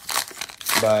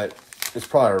 But it's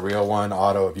probably a real one.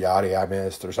 Auto of Yachty I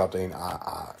missed or something.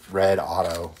 Red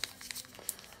auto.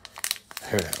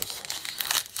 Who knows?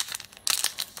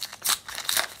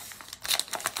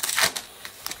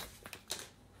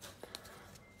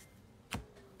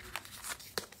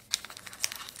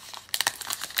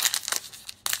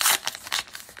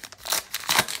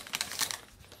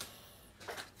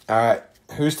 All right.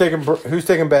 Who's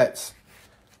taking bets?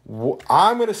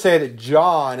 I'm going to say that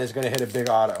John is going to hit a big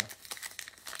auto.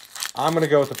 I'm going to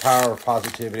go with the power of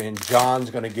positivity, and John's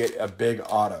going to get a big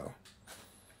auto.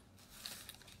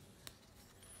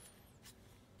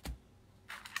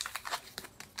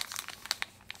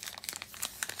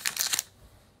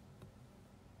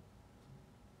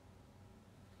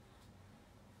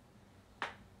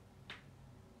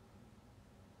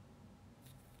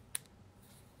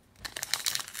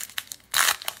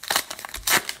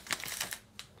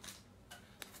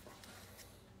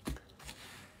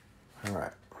 All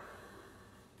right.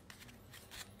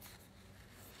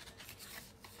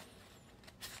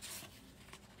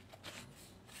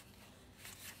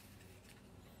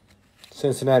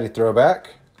 Cincinnati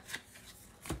throwback.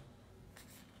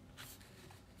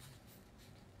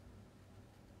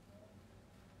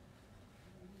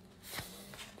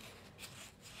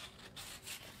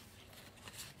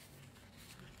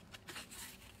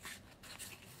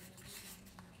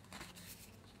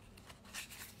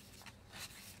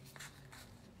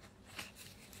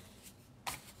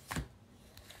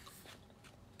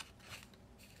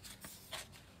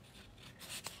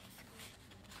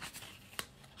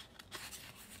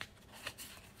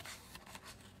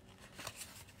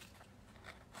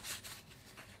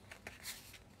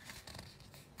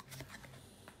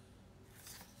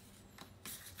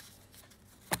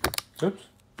 Oops.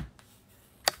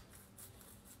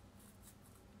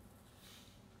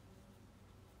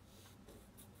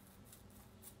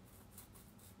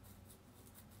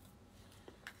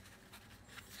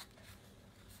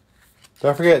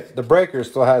 Don't forget, the breaker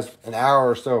still has an hour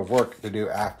or so of work to do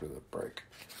after the break.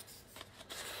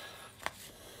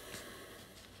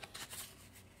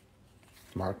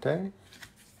 Marte.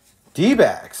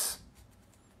 D-backs.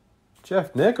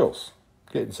 Jeff Nichols.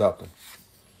 Getting something.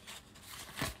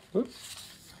 Oops.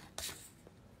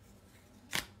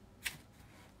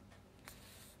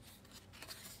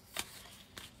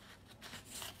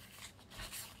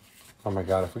 Oh my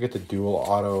God, if we get the dual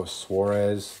auto of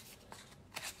Suarez.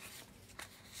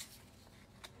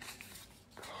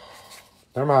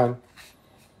 Never mind.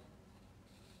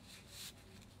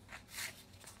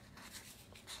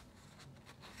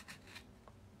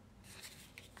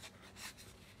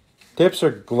 Tips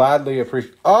are gladly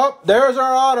appreciated. Oh, there's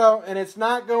our auto, and it's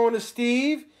not going to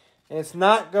Steve, and it's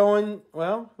not going,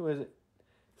 well, who is it?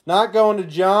 It's not going to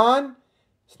John.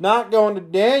 It's not going to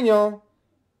Daniel.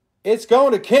 It's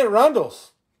going to Kent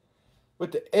Rundles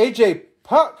with the AJ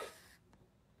Puck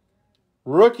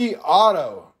rookie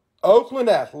auto. Oakland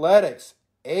Athletics,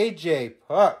 AJ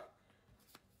Puck.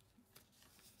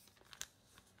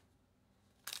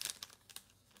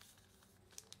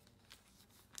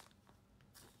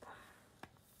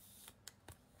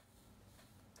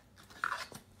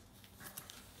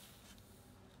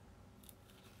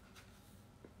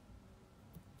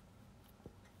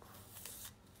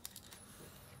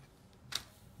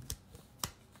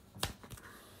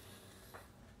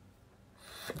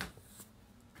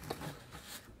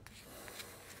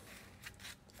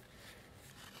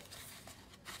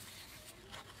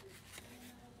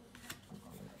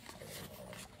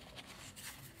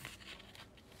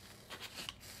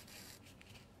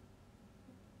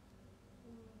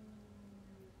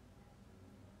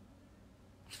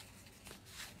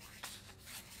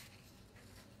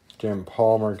 Jim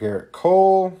Palmer, Garrett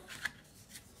Cole.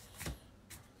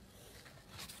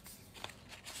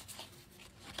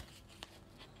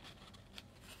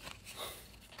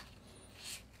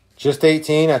 Just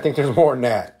 18. I think there's more than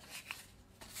that.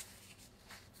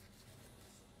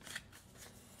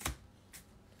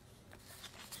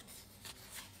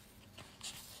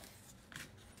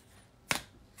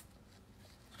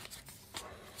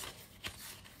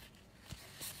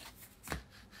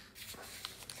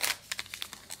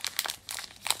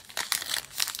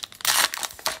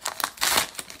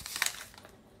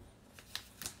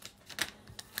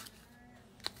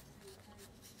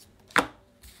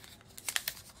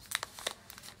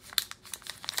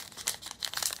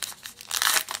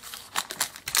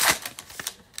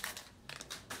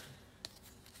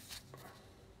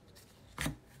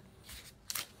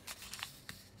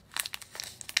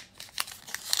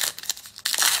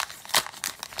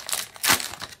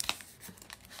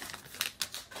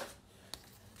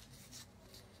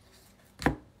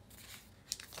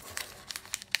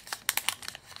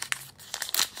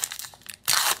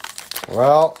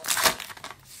 Well,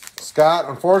 Scott,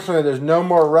 unfortunately, there's no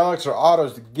more relics or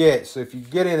autos to get. So if you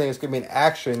get anything, it's going to be an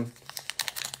action,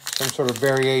 some sort of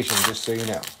variation, just so you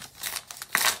know.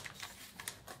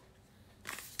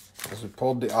 As we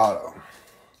pulled the auto.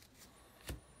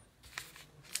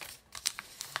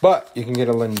 But you can get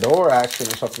a Lindor action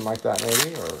or something like that,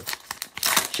 maybe. Or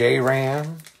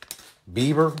J-Ram,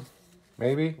 Bieber,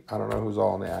 maybe. I don't know who's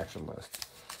all on the action list.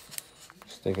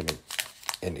 Just thinking of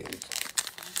Indians.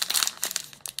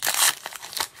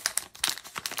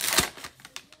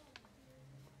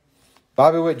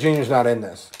 Bobby Witt Jr. is not in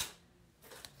this.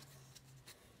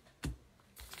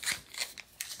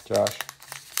 Josh.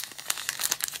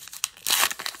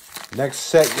 Next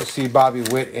set you'll see Bobby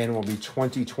Witt in will be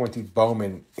 2020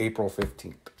 Bowman, April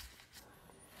 15th.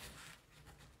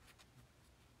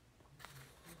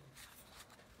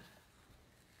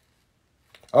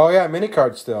 Oh, yeah, mini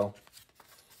card still.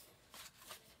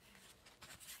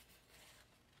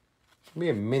 Be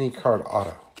a mini card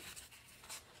auto.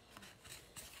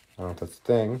 I don't know if that's a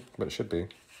thing, but it should be.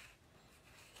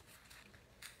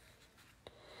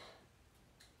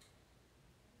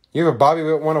 You have a Bobby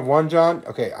Witt 1/1, John?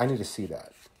 Okay, I need to see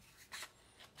that.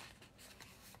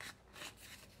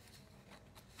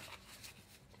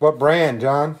 What brand,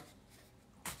 John?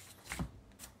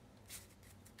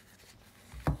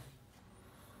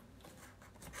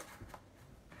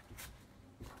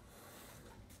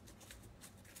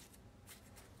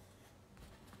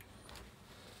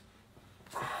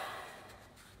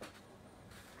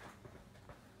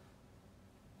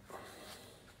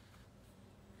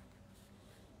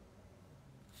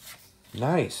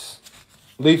 Nice.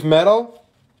 Leaf metal.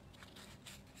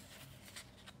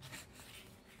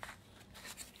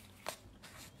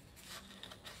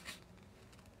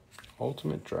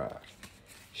 Ultimate Draft.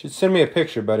 Should send me a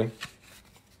picture, buddy.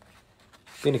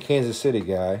 Being a Kansas City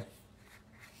guy.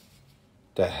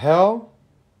 The hell?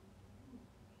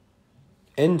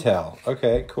 Intel.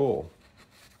 Okay, cool.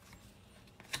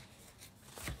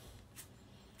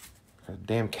 A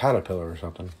damn caterpillar or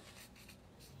something.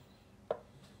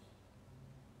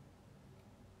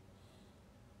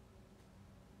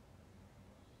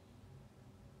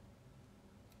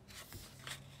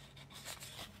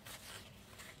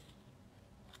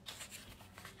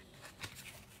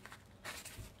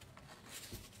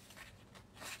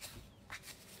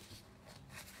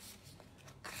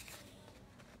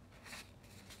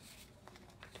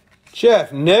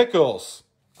 Jeff Nichols.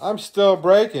 I'm still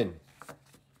breaking.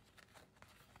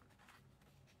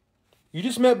 You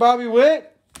just met Bobby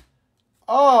Witt?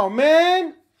 Oh,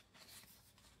 man.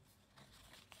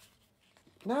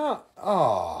 No.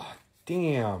 Oh,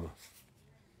 damn.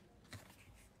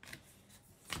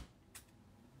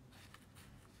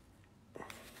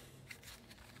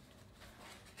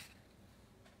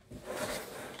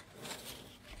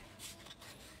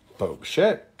 Oh,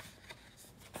 shit.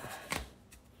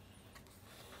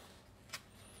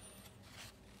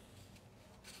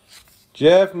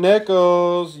 Jeff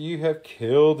Nichols, you have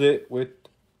killed it with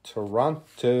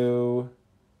Toronto.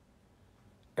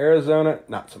 Arizona,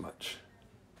 not so much.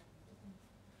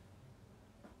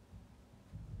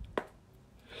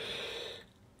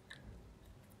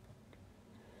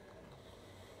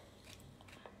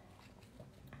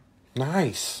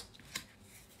 Nice.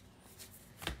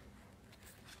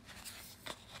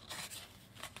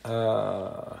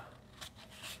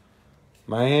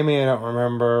 Miami, I don't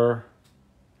remember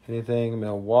anything.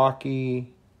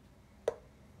 Milwaukee.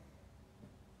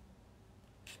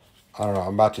 I don't know.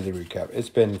 I'm about to do the recap. It's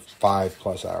been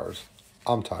 5+ hours.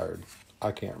 I'm tired.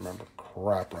 I can't remember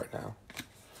crap right now.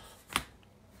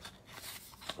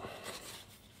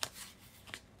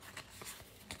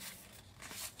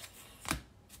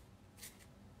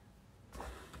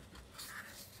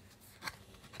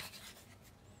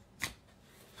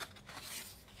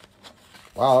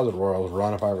 Wow, that was a Royals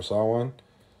run if I ever saw one.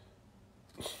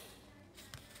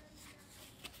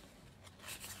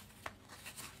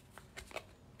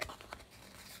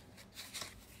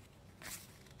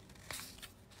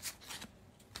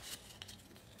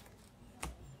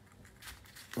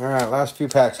 All right, last few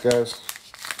packs, guys.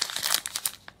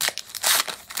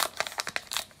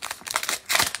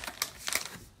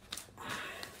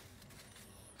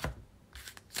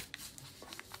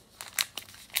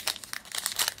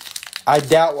 I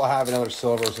doubt we'll have another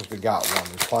silver since we got one.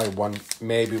 There's probably one,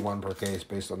 maybe one per case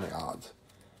based on the odds.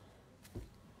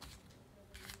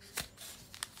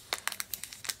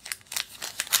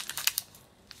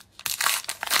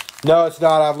 No, it's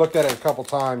not. I've looked at it a couple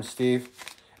times, Steve.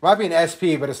 It might be an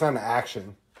SP, but it's not an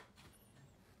action.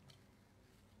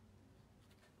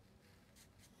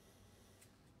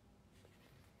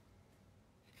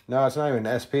 No, it's not even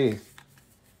an SP.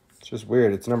 It's just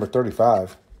weird. It's number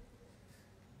 35.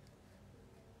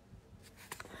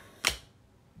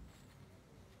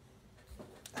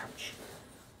 Ouch.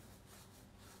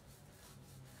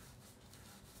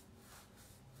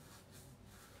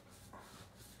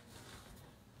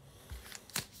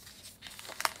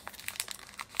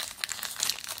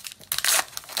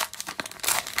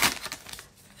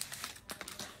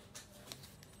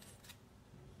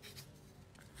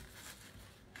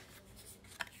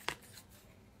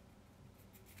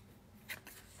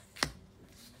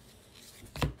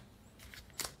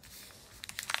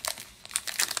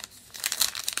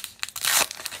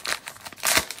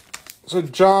 So,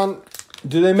 John,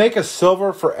 do they make a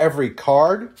silver for every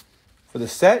card for the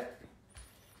set?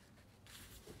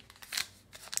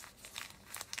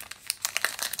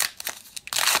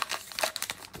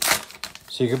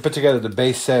 So you can put together the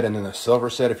base set and then the silver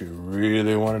set if you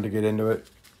really wanted to get into it.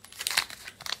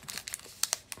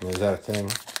 Is that a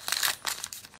thing?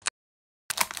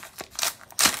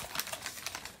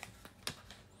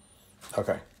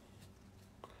 Okay.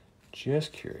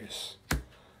 Just curious.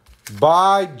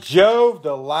 By Jove,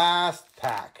 the last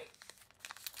pack.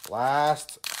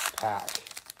 Last pack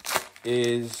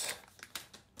is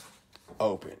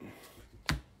open.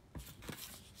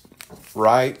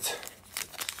 Right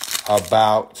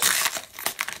about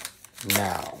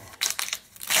now.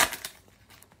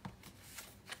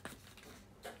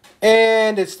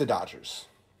 And it's the Dodgers.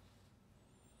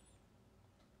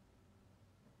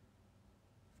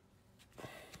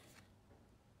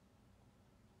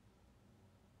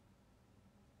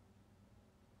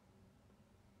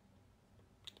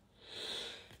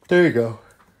 There you go.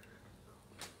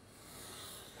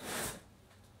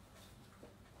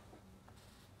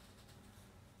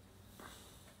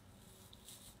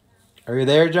 Are you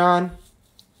there, John?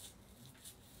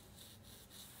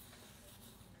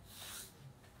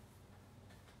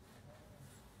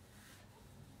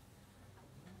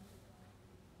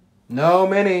 No,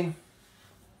 many.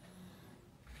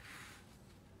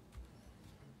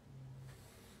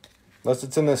 Unless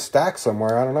it's in this stack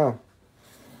somewhere, I don't know.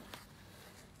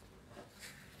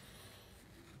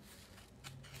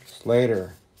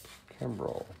 Slater,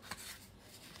 Kimbrel.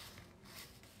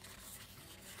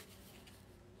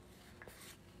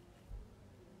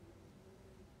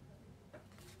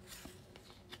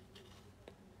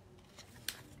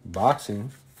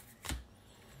 Boxing.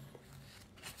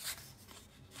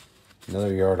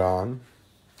 Another Yordan.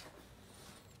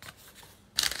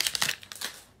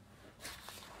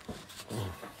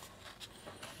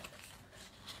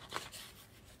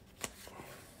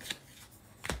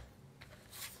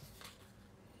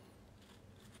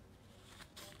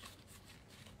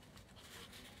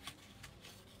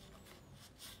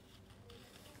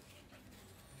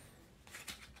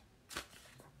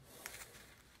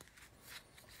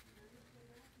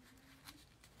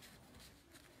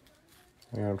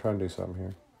 Yeah, I'm trying to do something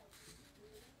here.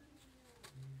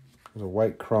 There's a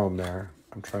white chrome there.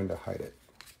 I'm trying to hide it.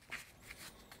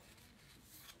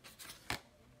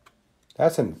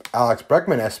 That's an Alex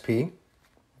Bregman SP.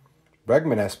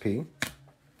 Bregman SP.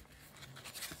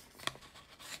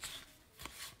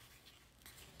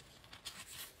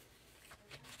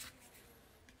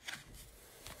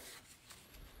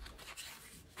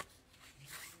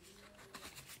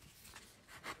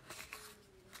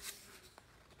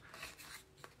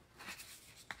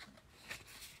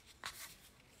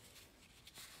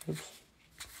 Oops.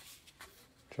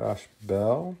 Josh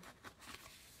Bell.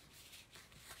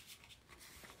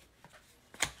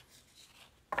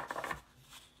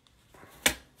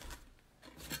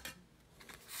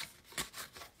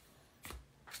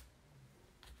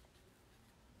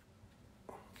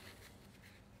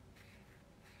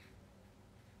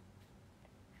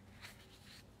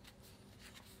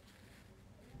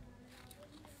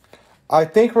 I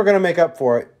think we're going to make up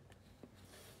for it.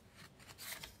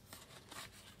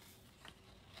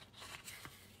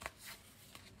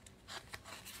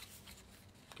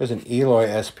 There's an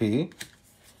Eloy SP.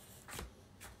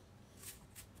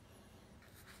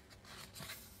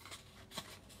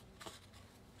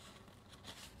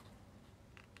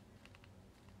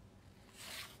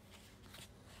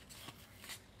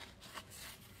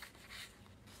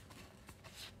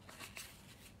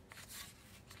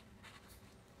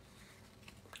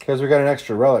 Because we got an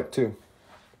extra relic, too.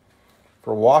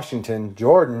 For Washington,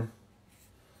 Jordan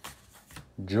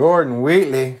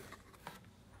Wheatley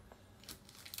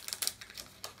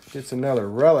gets another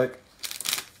relic.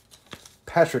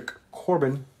 Patrick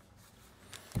Corbin.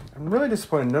 I'm really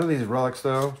disappointed. None of these relics,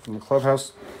 though, from the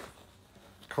Clubhouse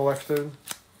collection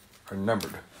are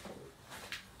numbered.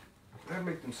 That'd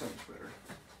make them so much better.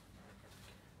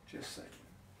 Just saying.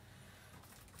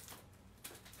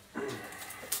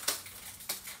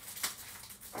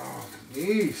 Oh,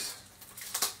 nice.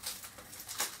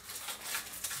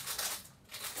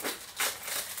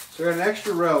 So we got an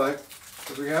extra relic,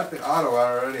 because we got the auto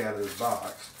already out of this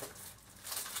box.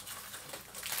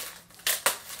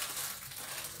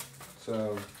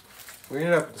 So we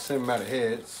ended up with the same amount of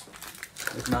hits,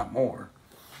 if not more.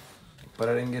 But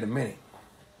I didn't get a mini.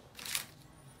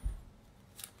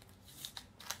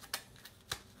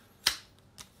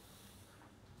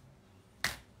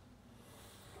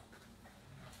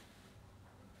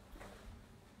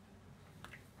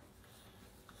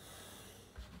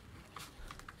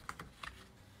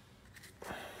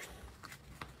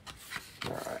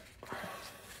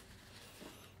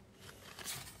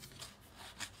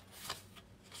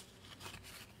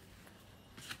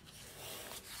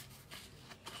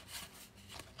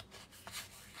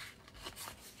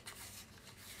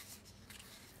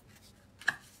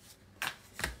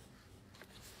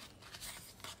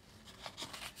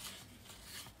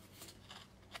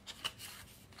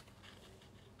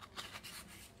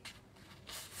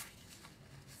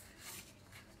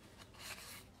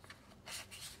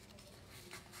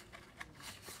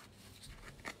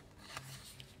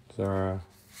 Zara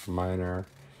Minor.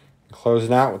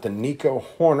 Closing out with the Nico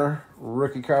Horner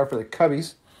rookie card for the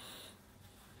Cubbies.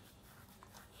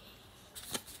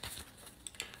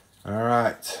 All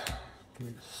right. Give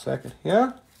me a second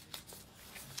here.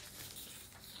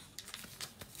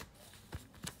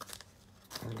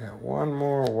 We got one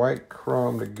more white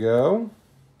chrome to go.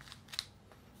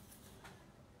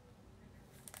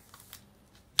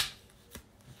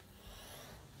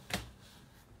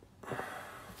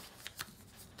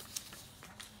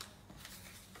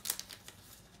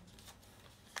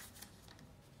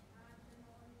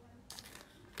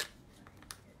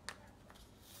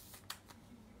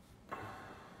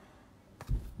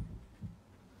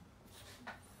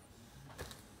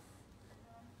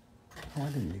 Oh, I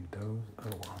didn't need those. Oh,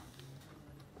 well.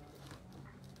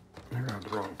 I got the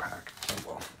wrong pack. Oh,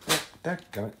 well.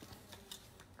 Dadgummit.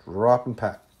 Dropping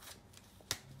pack.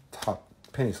 Top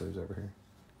penny sleeves over here.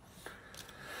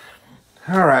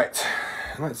 All right.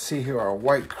 Let's see who our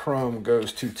white chrome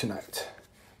goes to tonight.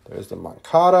 There's the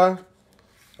Moncada.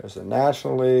 There's the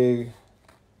National League.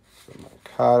 The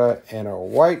Moncada. And our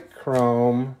white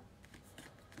chrome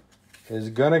is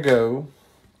going to go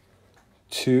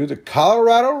to the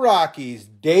Colorado Rockies,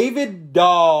 David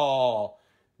Dahl.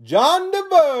 John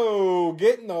DeVoe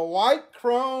getting the white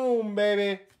chrome,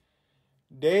 baby.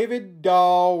 David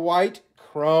Dahl, white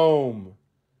chrome.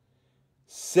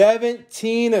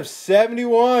 17 of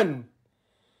 71.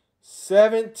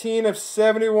 17 of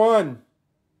 71.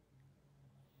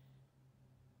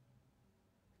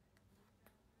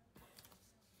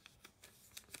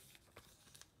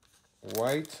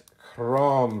 White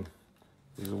chrome.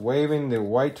 He's waving the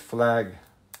white flag.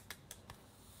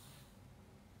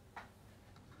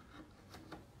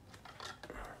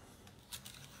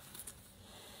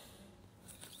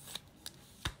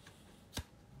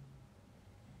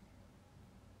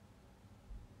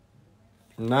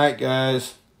 Night,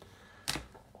 guys.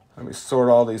 Let me sort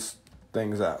all these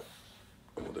things out.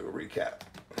 We'll do a recap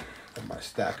of my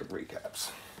stack of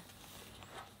recaps.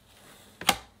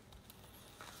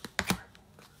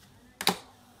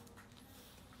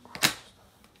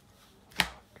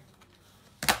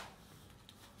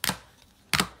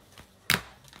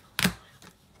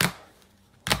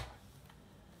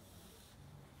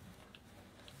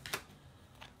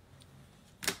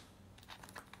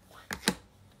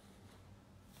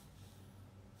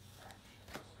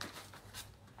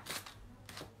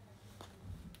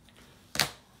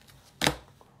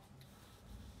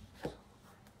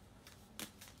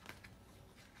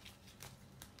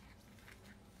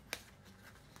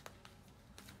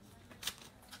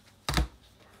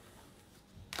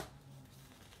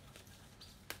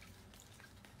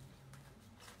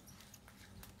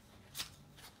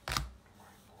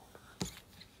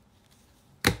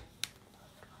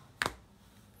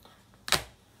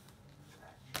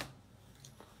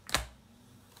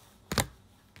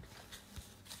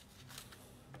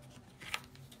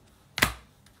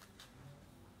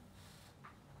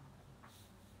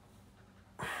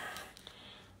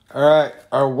 All right,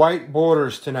 our white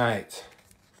borders tonight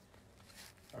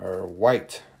are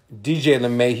white. DJ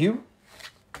LeMahieu,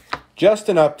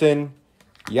 Justin Upton,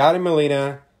 Yadi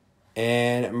Molina,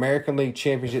 and American League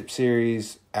Championship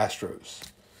Series Astros.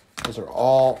 Those are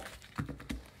all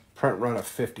print run of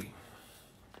 50.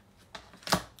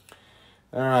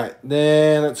 All right,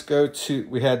 then let's go to,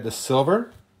 we had the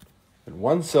silver, and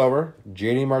one silver,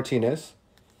 JD Martinez.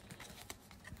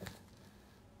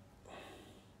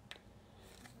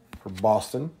 For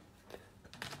Boston.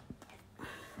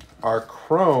 Our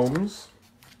chromes.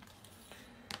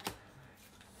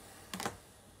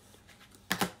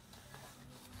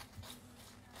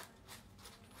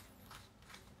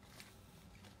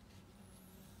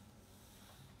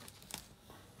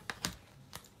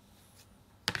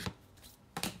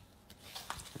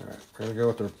 All right, we're going to go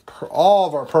with all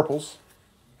of our purples.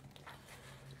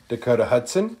 Dakota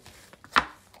Hudson.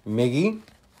 Miggy.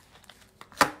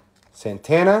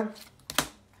 Santana,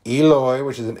 Eloy,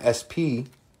 which is an SP,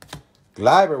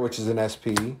 Gleiber, which is an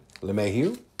SP,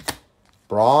 LeMahieu,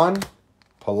 Braun,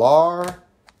 Pilar,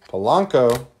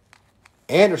 Polanco,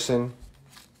 Anderson,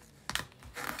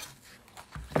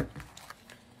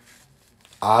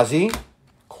 Ozzie,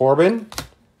 Corbin,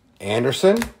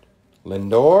 Anderson,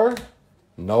 Lindor,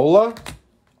 Nola,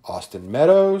 Austin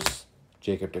Meadows,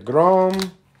 Jacob deGrom,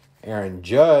 Aaron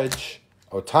Judge,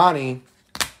 Ohtani,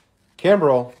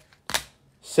 Kimbrel,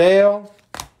 Sale,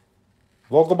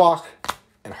 Vogelbach,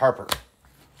 and Harper.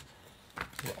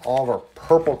 All of our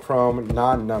purple chrome,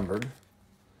 non-numbered.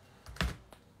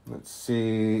 Let's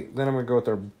see. Then I'm going to go with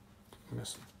our...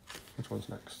 Which one's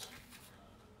next?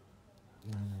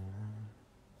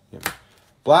 Yep.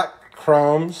 Black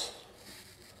chromes.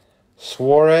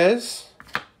 Suarez,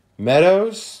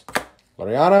 Meadows,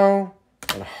 Laureano,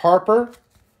 and Harper.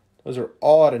 Those are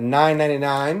all at a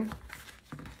 $9.99.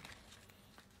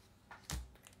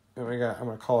 And we got, I'm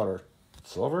going to call it our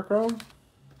silver chrome,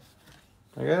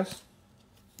 I guess.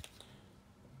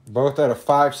 Both at a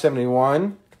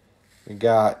 $5.71. We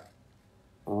got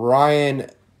Ryan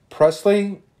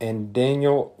Presley and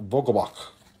Daniel Vogelbach.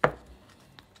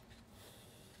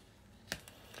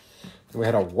 We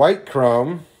had a white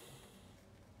chrome.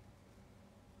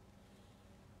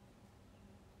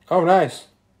 Oh, nice.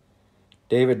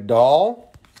 David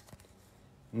Dahl.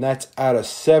 And that's out of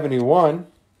 71.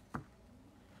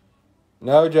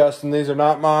 No, Justin, these are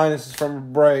not mine. This is from a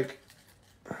break.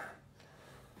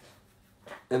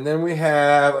 And then we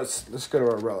have, let's go to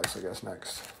our relics, I guess,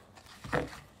 next.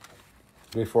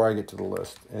 Before I get to the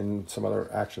list and some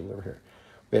other actions over here.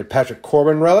 We had Patrick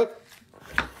Corbin relic.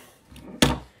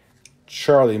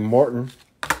 Charlie Morton.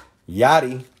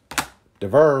 Yachty.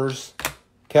 Devers.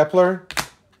 Kepler.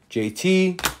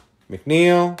 JT.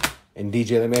 McNeil. And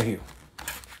DJ LeMahieu.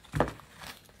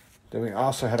 Then we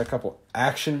also had a couple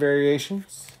action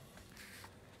variations.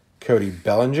 Cody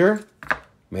Bellinger,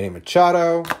 Manny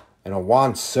Machado, and a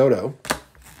Juan Soto.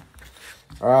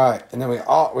 All right, and then we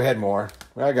had more.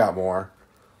 I got more.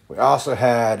 We also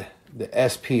had the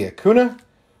SP Acuna,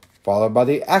 followed by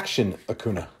the Action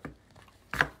Acuna.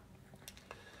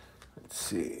 Let's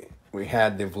see. We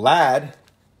had the Vlad,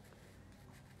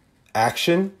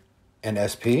 Action, and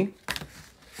SP.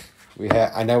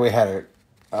 I know we had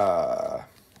a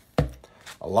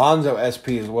Alonso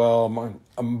SP as well,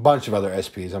 a bunch of other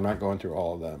SPs. I'm not going through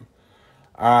all of them.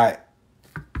 All right.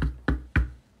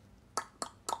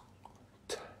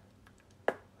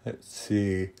 Let's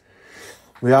see.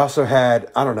 We also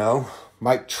had, I don't know,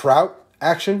 Mike Trout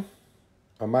Action.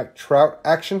 A Mike Trout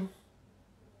Action.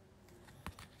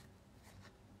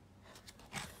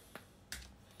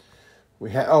 We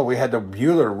had the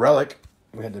Buehler Relic.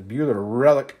 We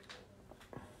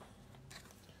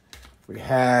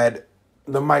had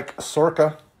the Mike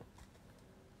Sorka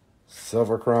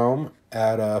Silver Chrome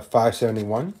at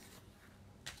 571.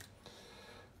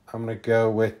 I'm going to go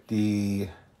with the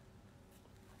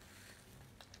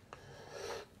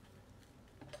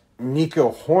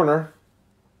Nico Hoerner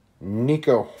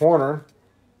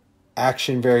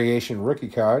Action Variation Rookie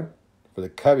Card for the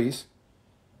Cubbies.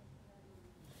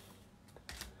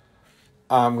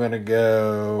 I'm going to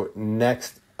go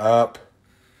next up.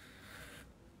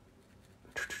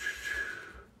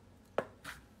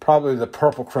 Probably the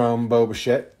Purple Chrome Bo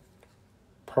Bichette.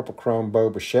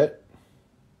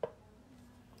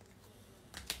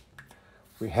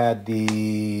 We had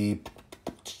the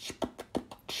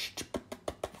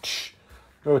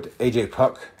AJ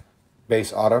Puck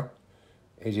base auto.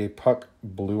 AJ Puck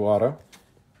blue auto.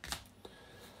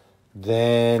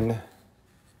 Then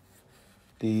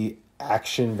the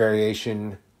Action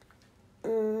Variation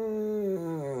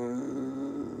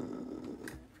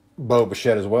Bo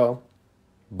Bichette as well.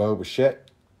 Bo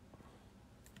Bichette.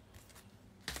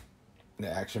 The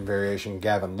Action Variation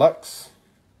Gavin Lux.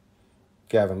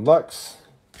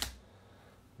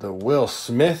 The Will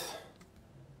Smith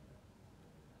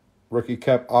Rookie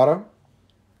Cup auto.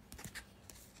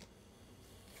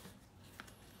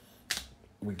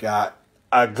 We got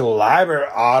a Gleyber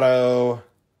auto.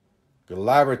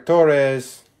 Gleyber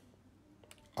Torres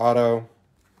auto.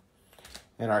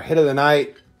 And our hit of the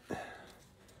night, it's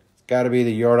got to be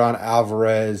the Yordan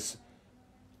Alvarez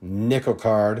nickel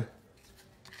card.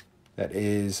 That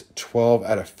is 12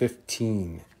 out of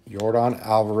 15. Yordan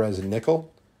Alvarez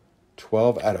nickel,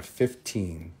 12 out of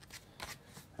 15.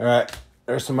 All right.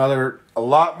 There's a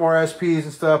lot more SPs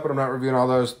and stuff, but I'm not reviewing all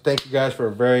those. Thank you guys for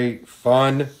a very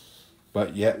fun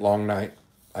but yet long night.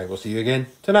 I will see you again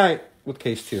tonight with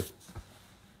Case 2.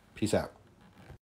 Peace out.